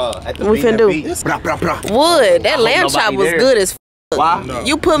B&B? At the We finna do. B&B. Brah, brah, brah. Wood. That lamb chop nobody was there. good as. Why?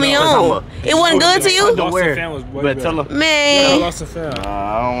 You put me on. It wasn't good to you? But tell them. Man. I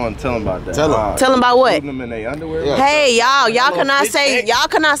don't want to tell them about that. Tell them about what? Them in their underwear. Hey, y'all cannot say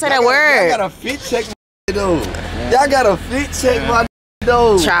that word. Y'all got a fit check my though. Y'all got a fit check my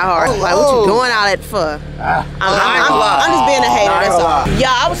though. Try hard. Like, what you doing all that for? I'm just being a hater, that's all. Y'all,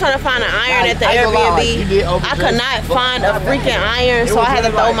 I was trying to find an iron at the Airbnb. I could not find a freaking iron, so I had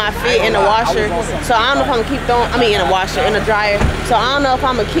to throw my feet in the washer. So I don't know if I'm gonna keep throwing, in the washer, in the dryer. So I don't know if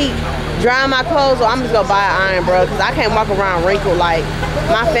I'm gonna keep drying my clothes or I'm just gonna buy an iron, bro. Cause I can't walk around wrinkled. Like,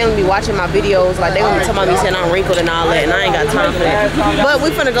 my family be watching my videos, like they gonna be talking about me saying I'm wrinkled and all that, and I ain't got time for that. But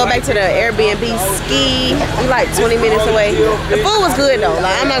we finna go back to the Airbnb ski. We like 20 minutes away. The food was good though.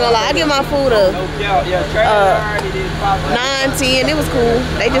 Like, I'm not gonna lie, I give my food a 9, 10. It was cool.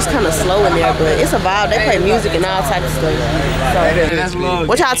 They just kind of slow in there, but it's a vibe. They play music and all types of stuff. So,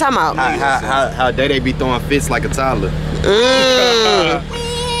 what y'all talking about? How they be throwing fits like a toddler.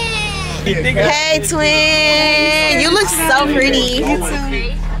 Hey, twin. You look so pretty.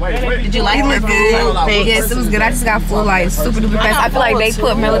 Did you like the food? Yes, it was good. I just got full like super duper fast. I feel like they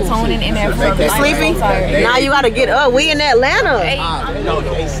put melatonin in there for you sleepy? Now you gotta get up. We in Atlanta.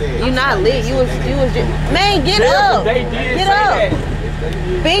 You not lit. You was just, man, get up. Get up.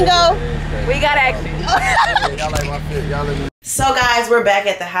 Bingo. We got action. So guys, we're back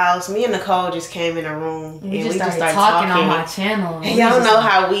at the house. Me and Nicole just came in the room and we just started talking on my channel. And y'all know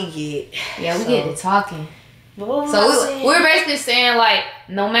how we get. Yeah, we get to talking. So we're basically saying like,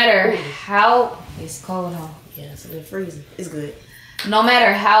 no matter how it's cold, huh? Yeah, so we're freezing. It's good. No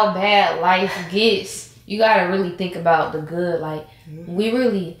matter how bad life gets, you gotta really think about the good. Like, we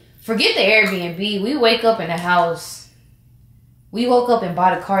really forget the Airbnb. We wake up in the house. We woke up and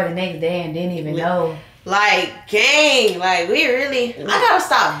bought a car the next day and didn't even know. Like, gang, like, we really, I gotta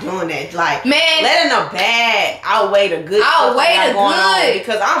stop doing that. Like, man, letting the bad outweigh the good.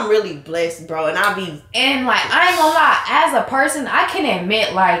 Because I'm really blessed, bro, and I be. And, like, I ain't gonna lie, as a person, I can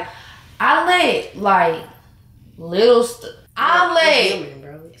admit, like, I let, like, little stuff, I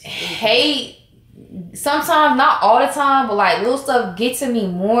let hate, sometimes, not all the time, but, like, little stuff get to me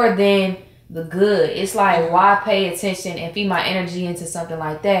more than the good. It's like, why pay attention and feed my energy into something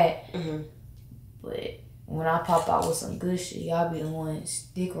like that? But when I pop out with some good shit, y'all be the ones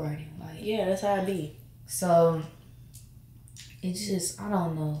dick riding. Like, yeah, that's how I be. So it's just, I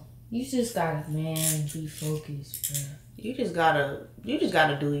don't know. You just gotta, man, be focused, bro. You just gotta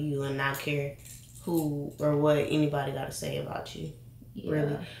do you and not care who or what anybody gotta say about you. Yeah.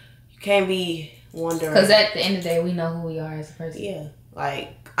 Really, you can't be wondering. Because at the end of the day, we know who we are as a person. Yeah,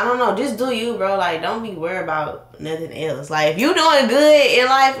 like, I don't know, just do you, bro. Like, don't be worried about nothing else. Like, if you doing good in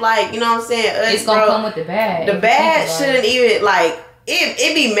life, like, you know what I'm saying? It's gonna come with the bad. The bad shouldn't even, like,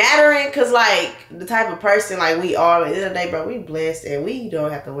 it be mattering, because, like, the type of person, like, we are, at the end of the day, bro, we blessed, and we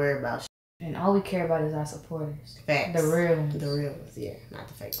don't have to worry about shit. And all we care about is our supporters. Facts. The real ones. The real ones, yeah. Not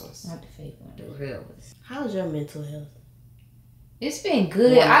the fake ones. Not the fake ones. The real ones. How's your mental health? It's been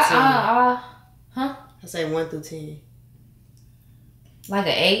good. Huh? I say 1 through 10. Like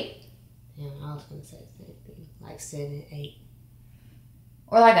an 8? Yeah, I was gonna say the same thing. Like 7, 8.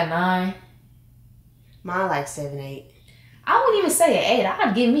 Or like a 9. Mine like 7, 8. I wouldn't even say an 8.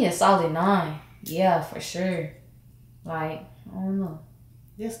 I'd give me a solid 9. Yeah, for sure. Like, I don't know.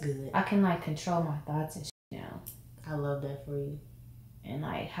 That's good. I can like control my thoughts and shit now. I love that for you. And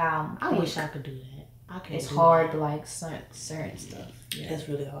like how I wish I could do that. I can't. It's hard to like certain stuff. Yeah. It's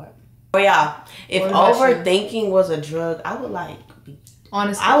really hard. Oh yeah, if overthinking was a drug, I would like be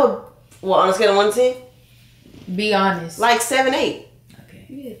honestly. I would. Well, on a scale of 1 to 10, be honest. Like 7, 8.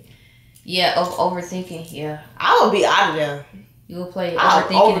 Okay. Yeah, of overthinking. Yeah, I would be out of there. You will play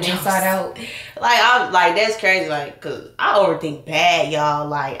overthinking and inside out. Like that's crazy. Like, cause I overthink bad, y'all.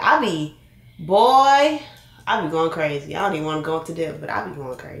 Like I be going crazy. I don't even want to go to death, but I be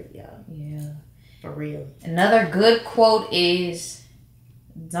going crazy, y'all. Yeah, for real. Another good quote is,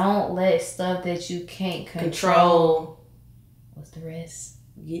 "Don't let stuff that you can't control." What's the rest?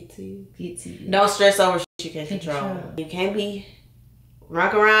 Get to you. Yeah. Don't stress over shit you can't control. You can't be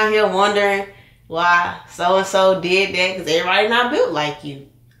running around here wondering why so and so did that, because everybody not built like you.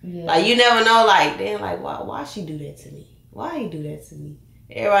 Yeah. Like, you never know. Like, damn, like why she do that to me? Why you do that to me?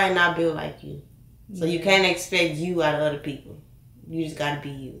 Everybody not built like you, so you can't expect you out of other people. You just gotta be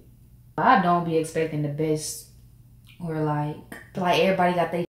you. I don't be expecting the best, or like everybody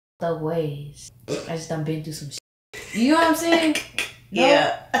got their up ways. I just done been through some shit. You know what I'm saying? No?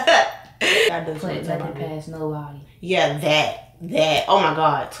 Yeah. I don't put nothing past nobody. Yeah, that. Oh my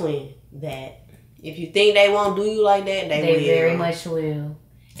God, twin. That. If you think they won't do you like that, they will. Very much will.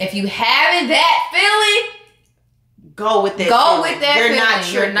 If you having that feeling, Go with that. Go with that. You're not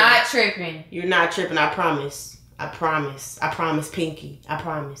tripping. You're not tripping. You're not tripping. I promise. I promise. I promise, Pinky. I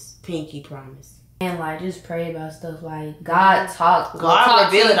promise. Pinky promise. And like, just pray about stuff like God talk. God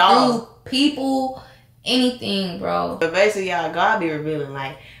reveal it all through people, anything, bro. But basically, y'all, God be revealing.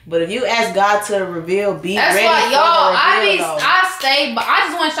 Like, but if you ask God to reveal, be that's ready. That's why, y'all. I stay, but I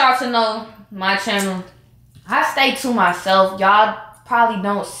just want y'all to know my channel. I stay to myself. Y'all probably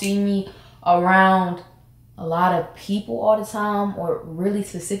don't see me around a lot of people all the time, or really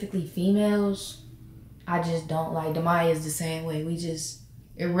specifically females. I just don't. Like, Demaya is the same way.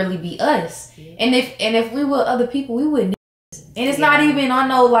 It really be us. Yeah. And if we were other people, we wouldn't. And it's not even on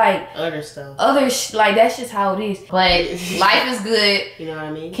no like other stuff. Like, that's just how it is. But life is good. You know what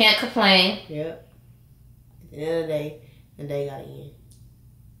I mean? Can't complain. Yep. At the end of the day gotta end.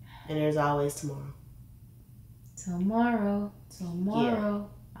 And there's always tomorrow. Tomorrow.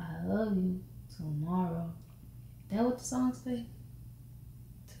 Yeah. I love you. Tomorrow. That what the song say?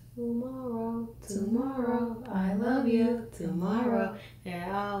 Tomorrow, I love you. Tomorrow, there's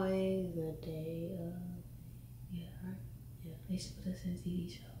always a day of. Yeah. They should put us in a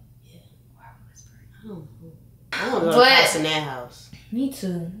TV show. Yeah. Why are we whispering? I don't know. I want to go to house in that house. Me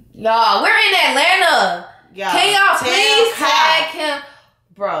too. Y'all, we're in Atlanta. Can y'all please tag him?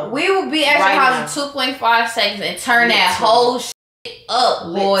 Bro. We will be at your house in 2.5 seconds and turn that whole shit up,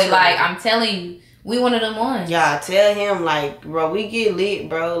 boy. Like, I'm telling you. We one of them ones. Y'all tell him, like, bro, we get lit,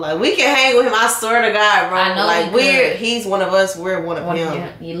 bro. Like, we can hang with him. I swear to God, bro. I know. Like, he's one of us. We're one of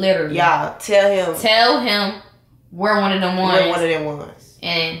him. You literally. Y'all tell him. Tell him we're one of them ones. We're one of them ones.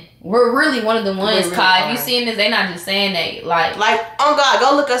 And we're really one of them ones, really Kai. If you seeing this, they not just saying that. Like, on God,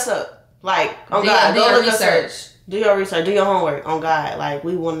 go look us up. Like, on God, go look us up. Do your research. Do your homework. On God. Like,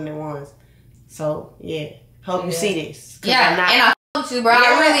 we one of them ones. So, yeah. Hope you see this. Yeah, you, bro.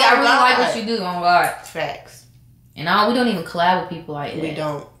 I really like what you do on God. Facts. And we don't even collab with people like that. We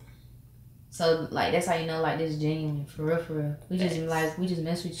don't. So like that's how you know like this is genuine for real. We just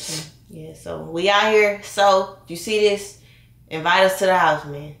mess with you. Yeah. So we out here. So if you see this, invite us to the house,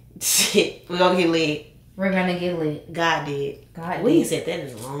 man. We're gonna get lit. We're gonna get lit. God did. We ain't said that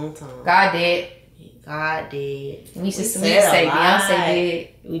in a long time. God did. We say Beyonce did.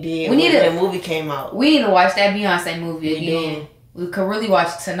 We did. When the movie came out. We need to watch that Beyonce movie again. We could really watch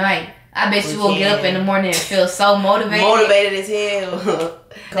it tonight. I bet you will get up in the morning and feel so motivated. Motivated as hell.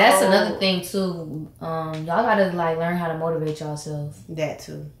 That's another thing too. Y'all gotta like learn how to motivate yourself. That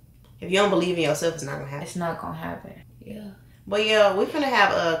too. If you don't believe in yourself, it's not gonna happen. It's not gonna happen. Yeah. But yeah, we're finna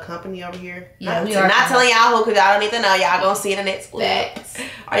have a company over here. Yeah, we are. Not telling y'all who, because y'all don't need to know. Y'all gonna see it in the next Facts.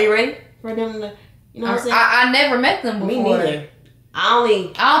 Are you ready for them to, you know what I'm saying? I never met them before. Me neither.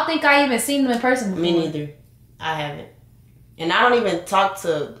 I don't think I even seen them in person before. Me neither. I haven't. And I don't even talk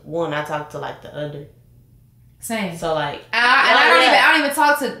to one. I talk to like the other. Same. So like, I don't even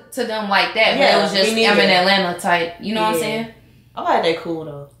talk to them like that. Yeah, but it was just I'm in Atlanta type. You know what I'm saying? I'm glad they cool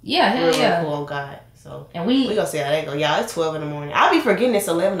though. Yeah, hell yeah. Cool on God. So and we gonna see how they go. Y'all, it's 12 in the morning. I'll be forgetting it's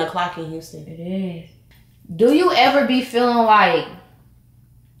 11 o'clock in Houston. It is. Do you ever be feeling like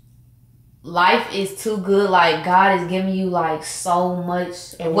life is too good? Like God is giving you like so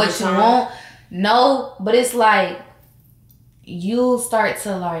much of what you want? No, but it's like you'll start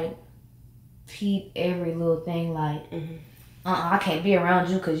to like peep every little thing like I can't be around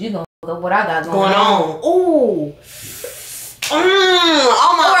you because you gonna fuck up what I got going on. Ooh.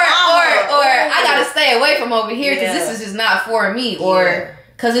 Oh my or I gotta stay away from over here because this is just not for me, or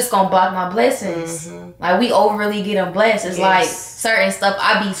because it's gonna block my blessings. Like we overly get blessed. It's like certain stuff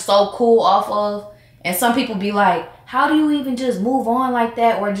I be so cool off of, and some people be like, how do you even just move on like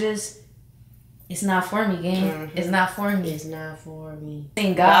that, or just it's not for me, gang. It's not for me. It's not for me.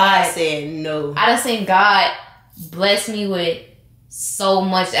 God said no. I done seen God bless me with so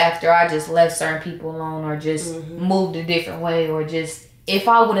much after I just left certain people alone, or just moved a different way, or just if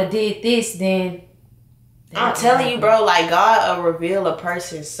I would have did this, then I'm telling you, bro, like God will reveal a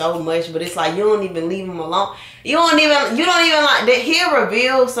person so much, but it's like you don't even leave him alone. You don't even like that. He'll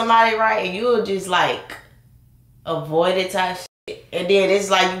reveal somebody, right, and you'll just like avoid it type shit. And then it's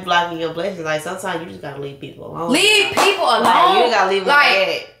like you blocking your blessings. Like sometimes you just gotta leave people alone. Leave people alone. Like, you gotta leave them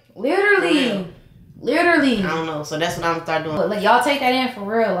like literally. I don't know. So that's what I'm start doing. But like y'all take that in for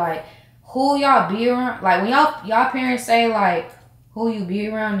real. Like who y'all be around. Like when y'all parents say like who you be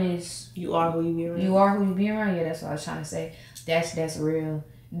around is you are who you be around. You are who you be around. Yeah, that's what I was trying to say. That's real.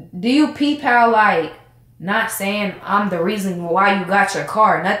 Do you peep how like not saying I'm the reason why you got your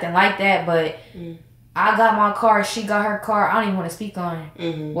car, nothing like that, but I got my car, she got her car. I don't even want to speak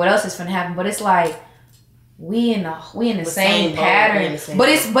on what else is finna happen, but it's like we in the same pattern. But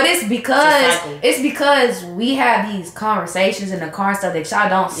it's because we have these conversations in the car and stuff that y'all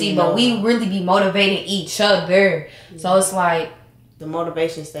don't see, but we really be motivating each other. So it's like the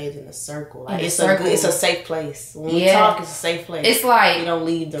motivation stays in the circle. Like it's a safe place. When we talk, it's a safe place. It's like we don't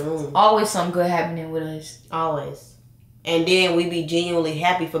leave the room. Always something good happening with us. Always. And then we be genuinely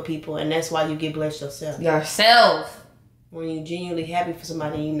happy for people, and that's why you get blessed yourself. Yourself. When you genuinely happy for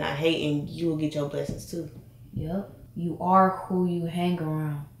somebody and you not hating, you will get your blessings too. Yep. You are who you hang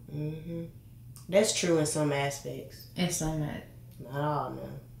around. Mm-hmm. That's true in some aspects. In some aspects. Not all, no.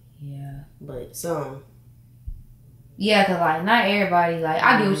 Yeah. But some. Yeah, because, like, not everybody, like,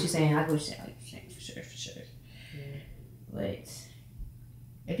 I get what you're saying. I get what you're saying. Like, for sure. Yeah. But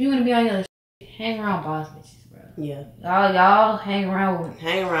if you want to be on your shit, hang around boss bitches, bro. Yeah. Y'all hang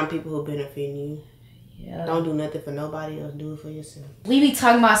around people who benefiting you. Yeah. Don't do nothing for nobody else. Do it for yourself. We be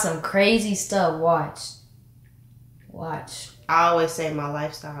talking about some crazy stuff. Watch. I always say my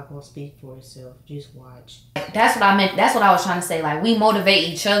lifestyle gonna speak for itself. Just watch. That's what I meant. That's what I was trying to say. Like, we motivate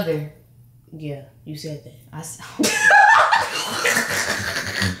each other. Yeah, you said that.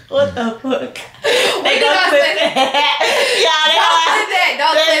 What the fuck? They don't clip that.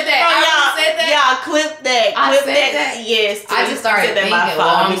 Don't clip that. Y'all clip that. I said that. Yes. I just started thinking.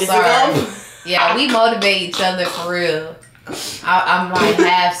 I'm sorry. Yeah, we motivate each other for real. I'm like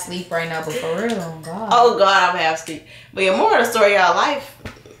half sleep right now, but for real, oh God. Oh God, I'm half sleep. But yeah, more of the story of y'all life.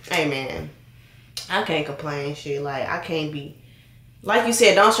 Hey man, I can't complain. Shit, like I can't be. Like you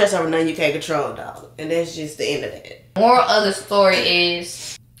said, don't stress over nothing you can't control, dog. And that's just the end of that. Moral of the story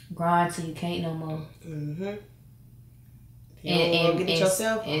is grind till you can't no more. Mm-hmm. And get it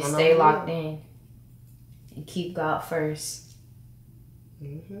yourself and stay locked in. And keep God first.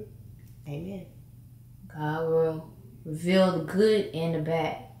 Mm-hmm. Amen. God will reveal the good and the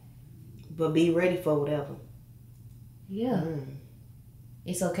bad. But be ready for whatever. Yeah.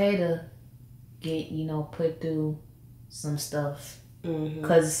 It's okay to get, put through some stuff.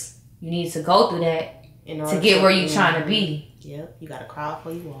 Because you need to go through that to get where you're trying to be. Yep. You got to cry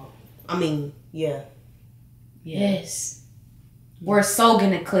before you walk. I mean, yeah. Yes. We're so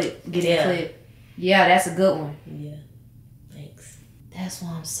gonna clip. Yeah, that's a good one. Yeah. Thanks. That's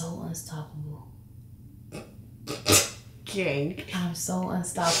why I'm so unstoppable. Okay. I'm so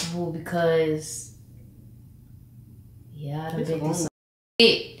unstoppable because I done been through some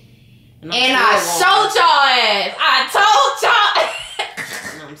shit. And I showed y'all ass. I told y'all.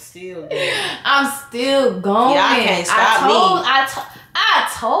 And I'm still going. I'm still going. Yeah, I can't stop me. I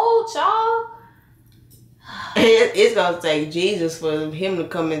told y'all. It's gonna take Jesus for him to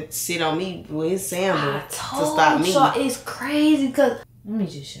come and sit on me with his sandal to stop me. Y'all, it's crazy because let me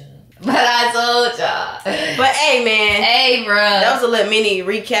just shut up. But I told y'all. But hey, man. Hey, bro. That was a little mini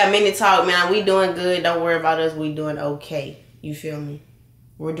recap, mini talk, man. We doing good. Don't worry about us. We doing okay. You feel me?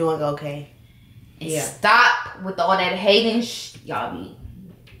 We're doing okay. Yeah. Stop with all that hating y'all be.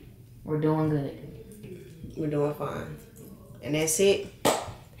 We're doing good. We're doing fine. And that's it.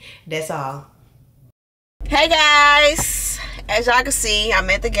 That's all. Hey, guys. As y'all can see, I'm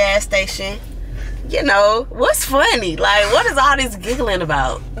at the gas station. What's funny? Like, what is all this giggling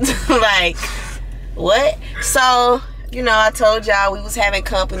about? Like, what? So, I told y'all we was having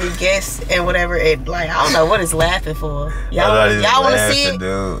company guests and whatever. And, like, I don't know what is laughing for. Y'all want to see it?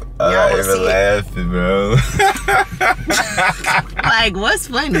 Dude. I'm not even laughing, bro. Like, what's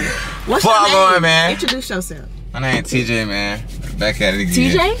funny? What's your name? Going, man? Introduce yourself. My name TJ, man. Back at it again.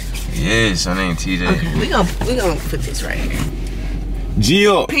 TJ? Yes, my name TJ. Okay, we gonna put this right here.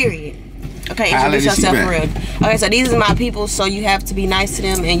 Gio. Period. Okay, introduce yourself for real. Okay, so these are my people, so you have to be nice to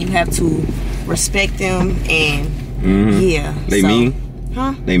them and you have to respect them and yeah. They mean?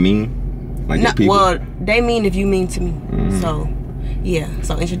 Huh? They mean? Like no, people? Well, they mean if you mean to me. So yeah.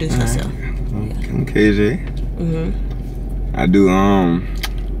 So introduce yourself. Right. I'm KJ. I do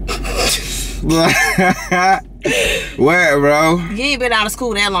Where, bro? You ain't been out of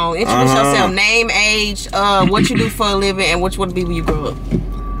school that long. Introduce yourself. Name, age, what you do for a living, and what you want to be when you grow up.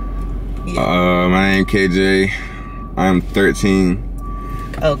 Yeah. My name KJ. I'm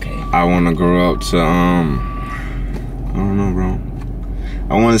 13. Okay. I want to grow up to I don't know, bro.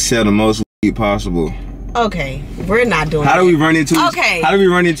 I want to sell the most weed possible. Okay, we're not doing. How do we run into? Okay. How do we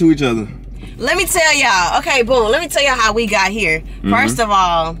run into each other? Let me tell y'all. Okay, boom. Let me tell y'all how we got here. First of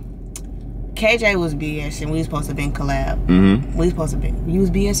all, KJ was BSing. We was supposed to be in collab. We was supposed to be. You was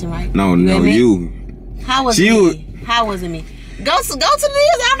BSing, right? No, you. How was it me? How was it me? Go to the news.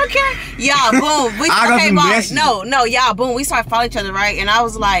 I don't care. Y'all, boom. No, y'all, boom. We started following each other, right? And I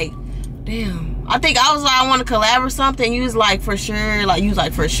was like, damn. I think I was like, I want to collab or something. You was like, for sure. Like, you was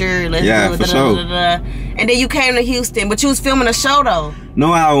like, for sure. Let's do it. For sure. And then you came to Houston, but you was filming a show though.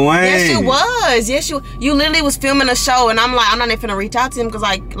 No, I wasn't. Yes, you was. Yes, you literally was filming a show, and I'm like, I'm not even finna reach out to him because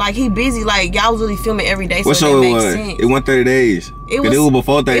like he busy. Like y'all was really filming every day. So what show it it was? Sense. It went 30 days. It was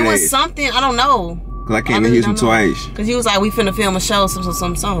before 30 days. It was something. I don't know. Cause I came to Houston twice. Cause he was like, we finna film a show,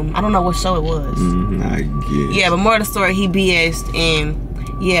 some. I don't know what show it was. I guess. Yeah, but more of the story, he BS'd and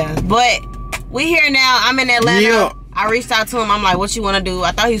yeah. But we here now. I'm in Atlanta. Yeah. I reached out to him. I'm like, what you want to do?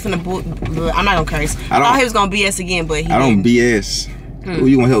 I thought he was finna I'm not gonna curse. I thought he was gonna BS again, but he I don't BS. Well,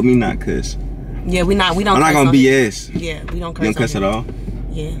 you gonna help me not cuss? Yeah, we don't. I'm not gonna BS. Yeah, we don't curse. You don't cuss at all?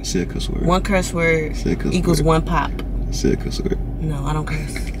 Yeah. Say a cuss word. One curse word equals one pop. Say a cuss word. No, I don't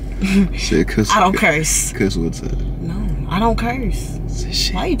curse. Say a cuss word. I don't curse. Cuss what's up? No, I don't curse.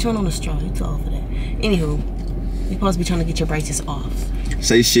 Why are you chewing on the straw? You too old for that. Anywho, you're supposed to be trying to get your braces off.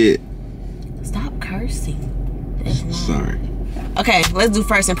 Say shit. Stop cursing. That's not... Sorry. Okay, let's do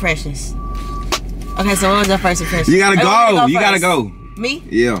first impressions. Okay, so what was your first impression? You gotta go. You gotta go. Me?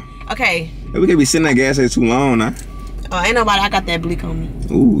 Yeah. Okay. Hey, we can't be sitting at gas station too long now. Oh, ain't nobody. I got that bleak on me.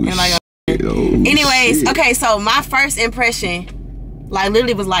 Ooh. Anyways, okay, so my first impression, like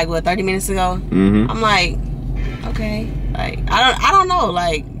literally was like what 30 minutes ago. I'm like, okay, like I don't know,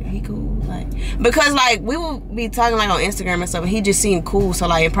 like he cool, like because like we will be talking like on Instagram and stuff, and he just seemed cool. So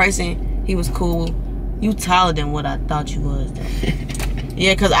like in person, he was cool. You taller than what I thought you was, though.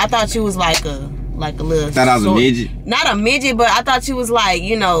 Yeah, cause I thought you was like a little. Thought I was a midget. Not a midget, but I thought you was like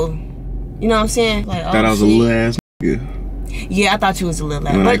you know what I'm saying? Like thought I was a little ass nigga. Yeah, I thought you was a little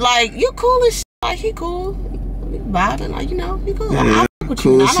ass, but like you cool as shit. Like he cool, we vibing, like you know he cool. Yeah, I fuck with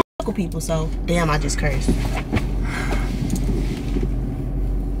cool you. I don't fuck with people, so damn, I just cursed.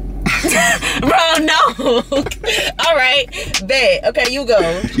 Bro, no. All right, bet. Okay, you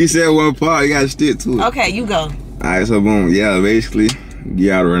go. You said one part, you gotta stick to it. Okay, you go. Alright, so boom, yeah, basically, you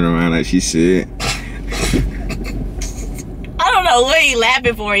gotta run around like she said. I don't know what he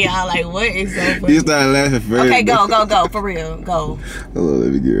laughing for, y'all. Like, what is so funny? You started laughing first. Okay, go, for real, go. Hold on,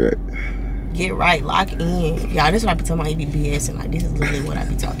 let me get right. Get right, lock in. Y'all, this is what I be talking about. You be BSing. Like, this is literally what I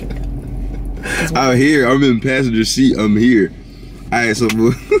be talking about. I'm here. I'm in the passenger seat. I'm here. Alright, so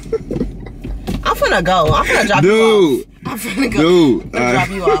boom. I'm finna go. I'm finna drop you off. I'm finna go. Dude. I'm finna drop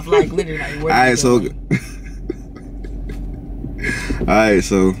you off, like, literally, like, where alright, so... Alright,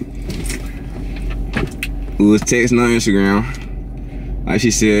 so... we was texting on Instagram. Like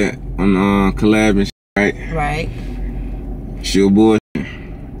she said, on collab and shit, right? Right. She was bullshit.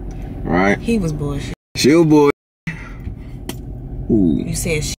 Right? He was bullshit. She was bullshit. Ooh. You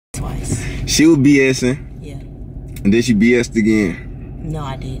said shit twice. She was BSing. Yeah. And then she BS'd again. No,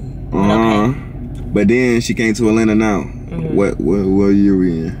 I didn't. Okay. But then she came to Atlanta now. What year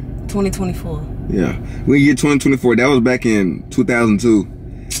we in? 2024. Yeah. We in year 2024. That was back in 2002.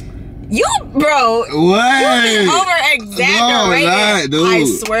 You, bro. What? You be over-exaggerating. No, I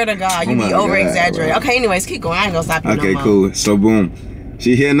swear to God, you be over-exaggerating. Okay, anyways, keep going. I ain't gonna stop you okay, no more. cool. So, boom.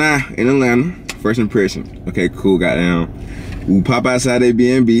 She here now in Atlanta. First impression. Okay, cool. Goddamn. We pop outside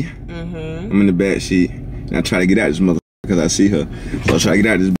Airbnb. I'm in the back seat. And I try to get out this motherfucker because I see her. So I try to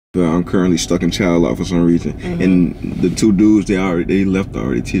get out this but I'm currently stuck in child lock for some reason. And the two dudes, they left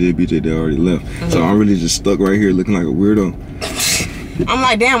already. TJ, BJ, they already left. So I'm really just stuck right here looking like a weirdo. I'm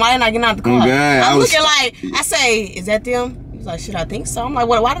like, damn, why didn't I get out the car? Oh, God, I'm looking like, I say, is that them? He's like, shit, I think so. I'm like,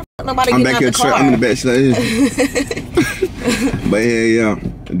 what? Why the fuck nobody getting out the car? I'm in the back, she's like, but yeah.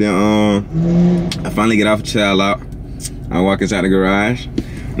 Then I finally get off the child lock. I walk inside the garage.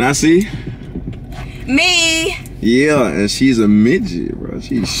 And I see me. Yeah, and she's a midget, bro.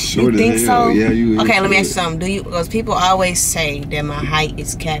 She's short as hell. You think so? Yeah, you. Okay, let me ask you something. Because people always say that my height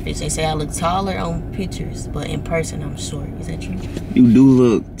is catfish. They say I look taller on pictures, but in person I'm short. Is that true? You do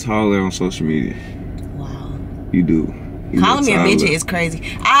look taller on social media. Wow. You do. Calling me a midget is crazy.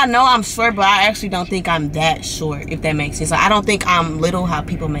 I know I'm short, but I actually don't think I'm that short, if that makes sense. Like, I don't think I'm little how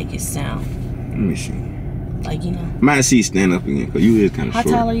people make it sound. Let me see. Like, you know. Might see stand up again, because you is kind of short.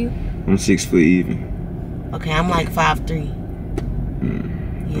 How tall are you? I'm 6 foot even. Okay, I'm like 5'3".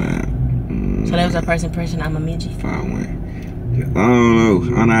 Yeah. So that was our first impression. I'm a midget. 5'1". I don't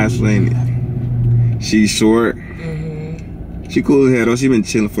know how to explain it. She's short. She cool as hell though. She been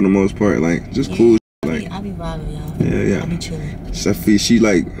chilling for the most part, like just cool. Like I be vibing, y'all. Yeah. I be chilling. So she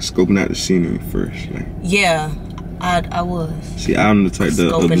like scoping out the scenery first. Like. Yeah, I was. See, I'm the type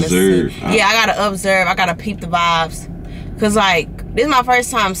to observe. Yeah, I gotta observe. I gotta peep the vibes. Cause like this is my first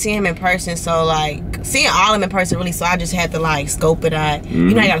time seeing him in person, so like seeing all of them in person really. So I just had to like scope it out.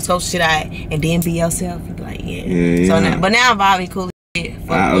 You know, you gotta scope shit out and then be yourself. You be like, yeah. So now, but now I'm vibing cool as shit.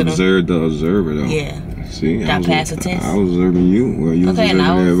 I observed the observer though. Yeah. See, I passed the test. I was observing you. Well, you was observing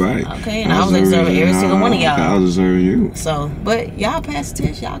everybody. Okay, and I was observing every single one of y'all. I was observing you. So, but y'all passed the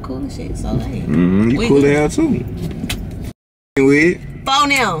test. Y'all cool and shit. So, hey. You cool as hell too. With phone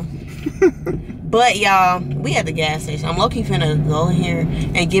now. But y'all, we at the gas station. I'm low-key finna go in here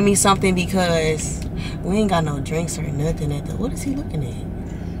and give me something because we ain't got no drinks or nothing at the. What is he looking at?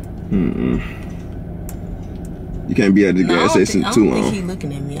 You can't be at the gas station too long. I don't think he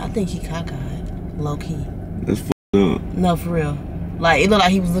looking at me. I think he cockeyed, low-key. That's fucked up. No, for real. Like, it looked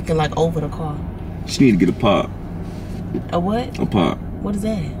like he was looking like over the car. She need to get a pop. A what? A pop. What is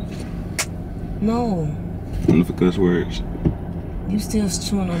that? No. One for cuss words. You still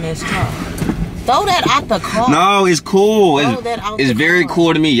chewing on that straw. Throw that out the car. No, it's cool. It's very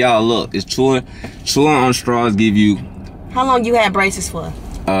cool to me. Y'all, look. It's chewing on straws give you... How long you had braces for?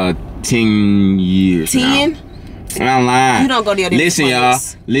 10 years 10? I'm not lying. You don't go to your dentist. Listen, y'all.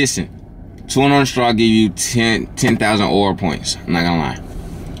 Listen. Chewing on straw give you 10,000 aura points. I'm not gonna lie.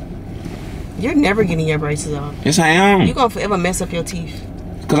 You're never getting your braces off. Yes, I am. You're gonna forever mess up your teeth.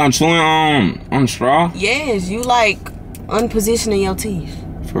 Because I'm chewing on straw? Yes, you like unpositioning your teeth.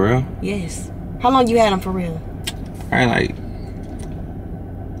 For real? Yes. How long you had them for real? Probably like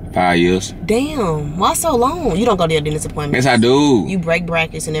 5 years. Damn, why so long? You don't go to your dentist appointment. Yes, I do. You break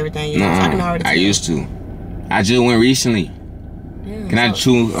brackets and everything. No, I can already tell. I used to. I just went recently. Damn, can I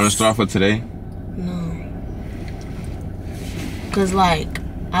chew on a straw for today? No. Cause like,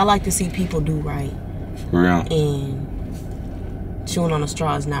 I like to see people do right. For real? And chewing on a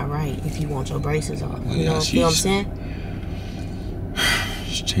straw is not right if you want your braces off. You know what I'm saying?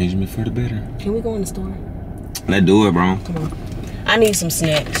 She's changing me for the better. Can we go in the store? Let's do it, bro. Come on. I need some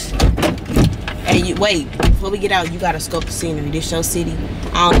snacks. Hey, wait. Before we get out, you gotta scope the scenery. This your city.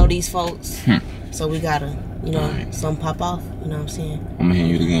 I don't know these folks. So we gotta, you know, something pop off. You know what I'm saying? I'm gonna hand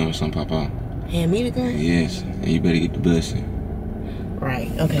you the gun when something pop off. Hand me the gun? Yes. And you better get the busting.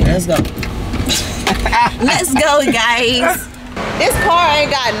 Right. Okay, let's go. Let's go, guys. This car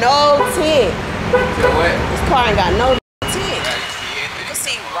ain't got no tint. What? This car ain't got no tint. You can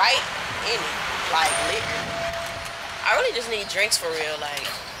see right in it, like liquor. I really just need drinks for real, like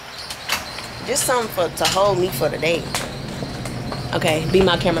just something to hold me for the day. Okay, be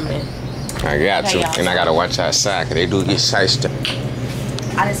my cameraman. I got to, and I gotta watch outside because they do get shysted.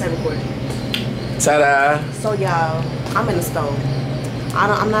 I didn't say recording. Ta-da! So y'all, I'm in the stove.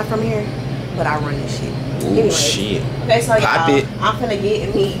 I'm not from here, but I run this shit. Ooh, anyway, shit. Okay, so y'all, I'm finna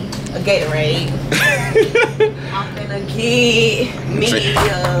get me a Gatorade. I'm finna get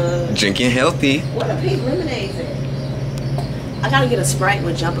me drinking healthy. What a pink lemonade's at? I gotta get a Sprite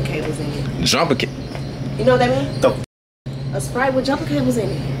with jumper cables in it. Jumper cable? You know what that means? A Sprite with jumper cables in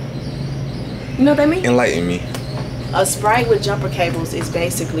it. You know what that means? Enlighten me. A Sprite with jumper cables is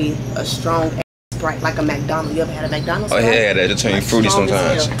basically a strong Sprite, like a McDonald's. You ever had a McDonald's? Oh yeah, that just turn you fruity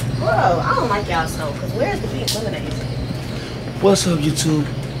sometimes. Bro, I don't like y'all stuff, because where's the pink lemonade? What's up, YouTube?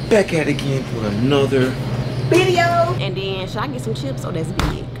 Back at it again for another video. And then, should I get some chips? Oh, that's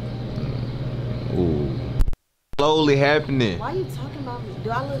big. Ooh. Slowly happening. Why are you talking about me? Do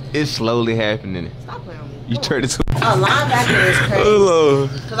I look? It's slowly happening. Stop playing with me. You turned into a linebacker is crazy. Hello.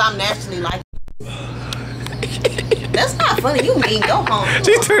 Because I'm naturally like. That's not funny. You mean go home.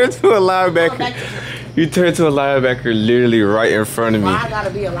 She turned into a linebacker. You turned into a linebacker literally right in front of me. Why I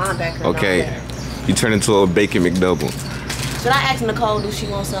gotta be a linebacker? Okay. You turned into a bacon McDouble. Should I ask Nicole, do she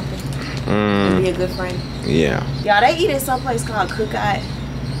want something? And be a good friend? Yeah. Y'all, they eat at some place called Cookout.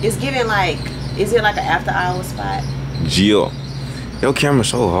 It's giving like, is it like an after hour spot? Yall. Your camera's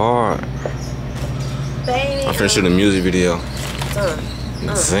so hard. Baby. I'm finna shoot a music video.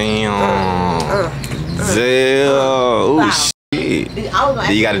 Damn. Oh shit.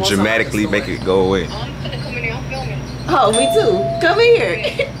 Then you gotta dramatically make it go away. Oh, me too. Come here.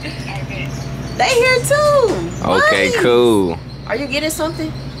 They here too. Okay, nice. Cool. Are you getting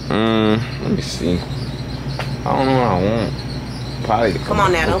something? Let me see. I don't know what I want. Probably. Come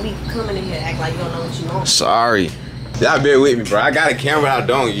on now, don't be coming in here act like you don't know what you want. Sorry. Y'all bear with me, bro. I got a camera, I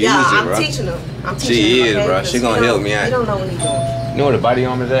don't use it, bro. I'm teaching them. She is, bro. She gonna help me out. You don't know what he's doing. You know where the body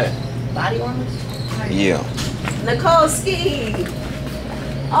armor is at? Body armors? Yeah. Nicole Ski.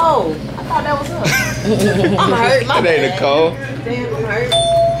 Oh, I thought that was her. I'm hurt. My bad. That ain't Nicole. Damn, I'm hurt.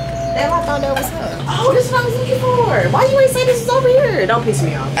 Damn, I thought that was her. Oh, this is what I was looking for. Why you ain't say this is over here? Don't piss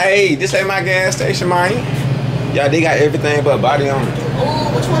me off. Hey, this ain't my gas station, man. Y'all, they got everything but body armor.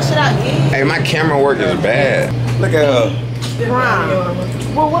 Oh, which one should I get? Hey, my camera work is bad. Look at her. Wow.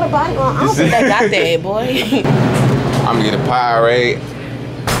 Well, what a body armor? I don't think they got that, boy. I'm gonna get a Pirate.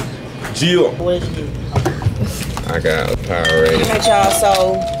 Jill. What did you get? I I got a Powerade. Alright, y'all,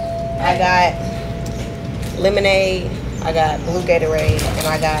 so I got lemonade, I got blue Gatorade, and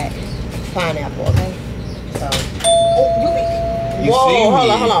I got pineapple, okay? So, whoa,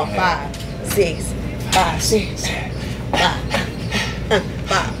 hold on. 5, 6, 5, 6, 5.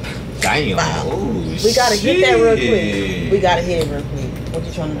 Damn. We gotta hit that real quick. We gotta hit it real quick. What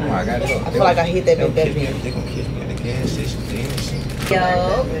you trying to do? I gotta go. I feel like I hit that bit better than you. They gonna kiss me at the gas station.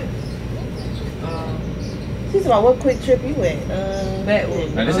 Yo. She's about what quick trip you at?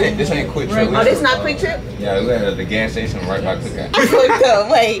 This ain't quick trip. Oh, this not quick trip? Yeah, we at the gas station right by Quick Eye. I fucked up.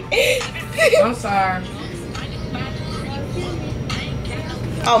 Wait. I'm sorry.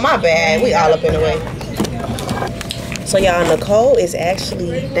 Oh, my bad. We all up in the way. So y'all, Nicole is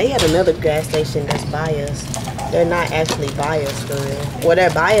actually, they had another gas station that's by us. They're not actually by us for real. Well, they're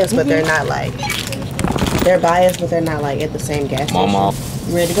by us, but they're not like, they're by us, but they're not like at the same gas station. Mama,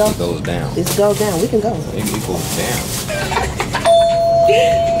 you ready to go? It goes down. This goes down. We can go. It goes down.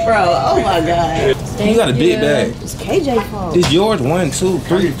 Bro, oh my God. You got a big bag. It's KJ's fault. This yours? 1, 2,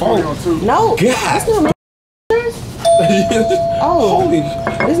 3, 4. No. God. Oh. Holy.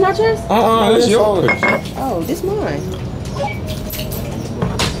 This not yours? It's yours. Oh, this mine.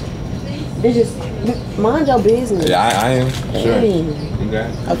 This just, mind your business. Yeah, I am. Sure. Dang. You got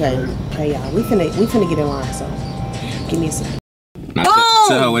it. Okay, y'all. We finna get in line, so give me a second. Now, Boom!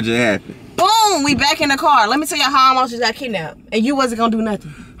 tell her what just happened. Boom! We back in the car. Let me tell y'all how I almost just got kidnapped. And you wasn't gonna do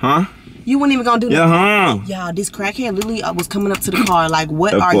nothing. Huh? You wasn't even gonna do nothing. Yeah, Y'all, this crackhead literally was coming up to the car like,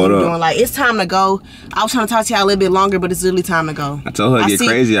 what are you doing? Like, it's time to go. I was trying to talk to y'all a little bit longer, but it's literally time to go. I told her to get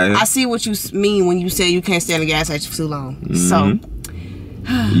crazy out here. I see what you mean when you say you can't stand the gas station for too long. So.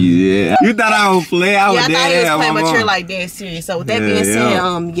 Yeah. You thought I would play? I was I thought you was playing, but you're like dead serious. So with that being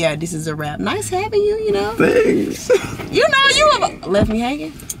said, yeah, this is a wrap. Nice having you, you know. Thanks. You know, you have left me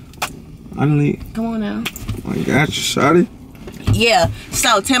hanging. Come on now. I got you, shawty. Yeah.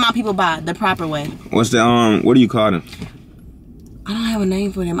 So tell my people bye the proper way. What's the what do you call them? I don't have a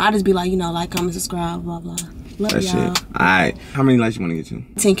name for them. I just be like, you know, like, comment, subscribe, blah blah. Love y'all. Alright. How many likes you want to get to?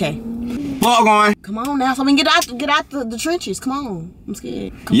 10K. Ball going. Come on now, so we can get out the trenches. Come on. I'm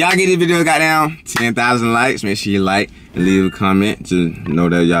scared. Y'all get this video got down 10,000 likes. Make sure you like and leave a comment to know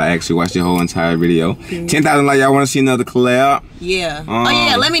that y'all actually watched the whole entire video. 10,000 likes. Y'all want to see another collab? Yeah. Oh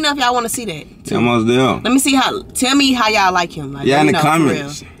yeah. Let me know if y'all want to see that. Too. Almost there. Let me see how. Tell me how y'all like him. Like, yeah, in the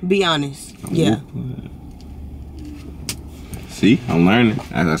comments. Be honest. Yeah. See, I'm learning.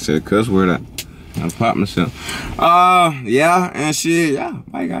 As I said, cuss word. I pop myself. Yeah, and shit. Yeah.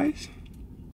 Bye, guys.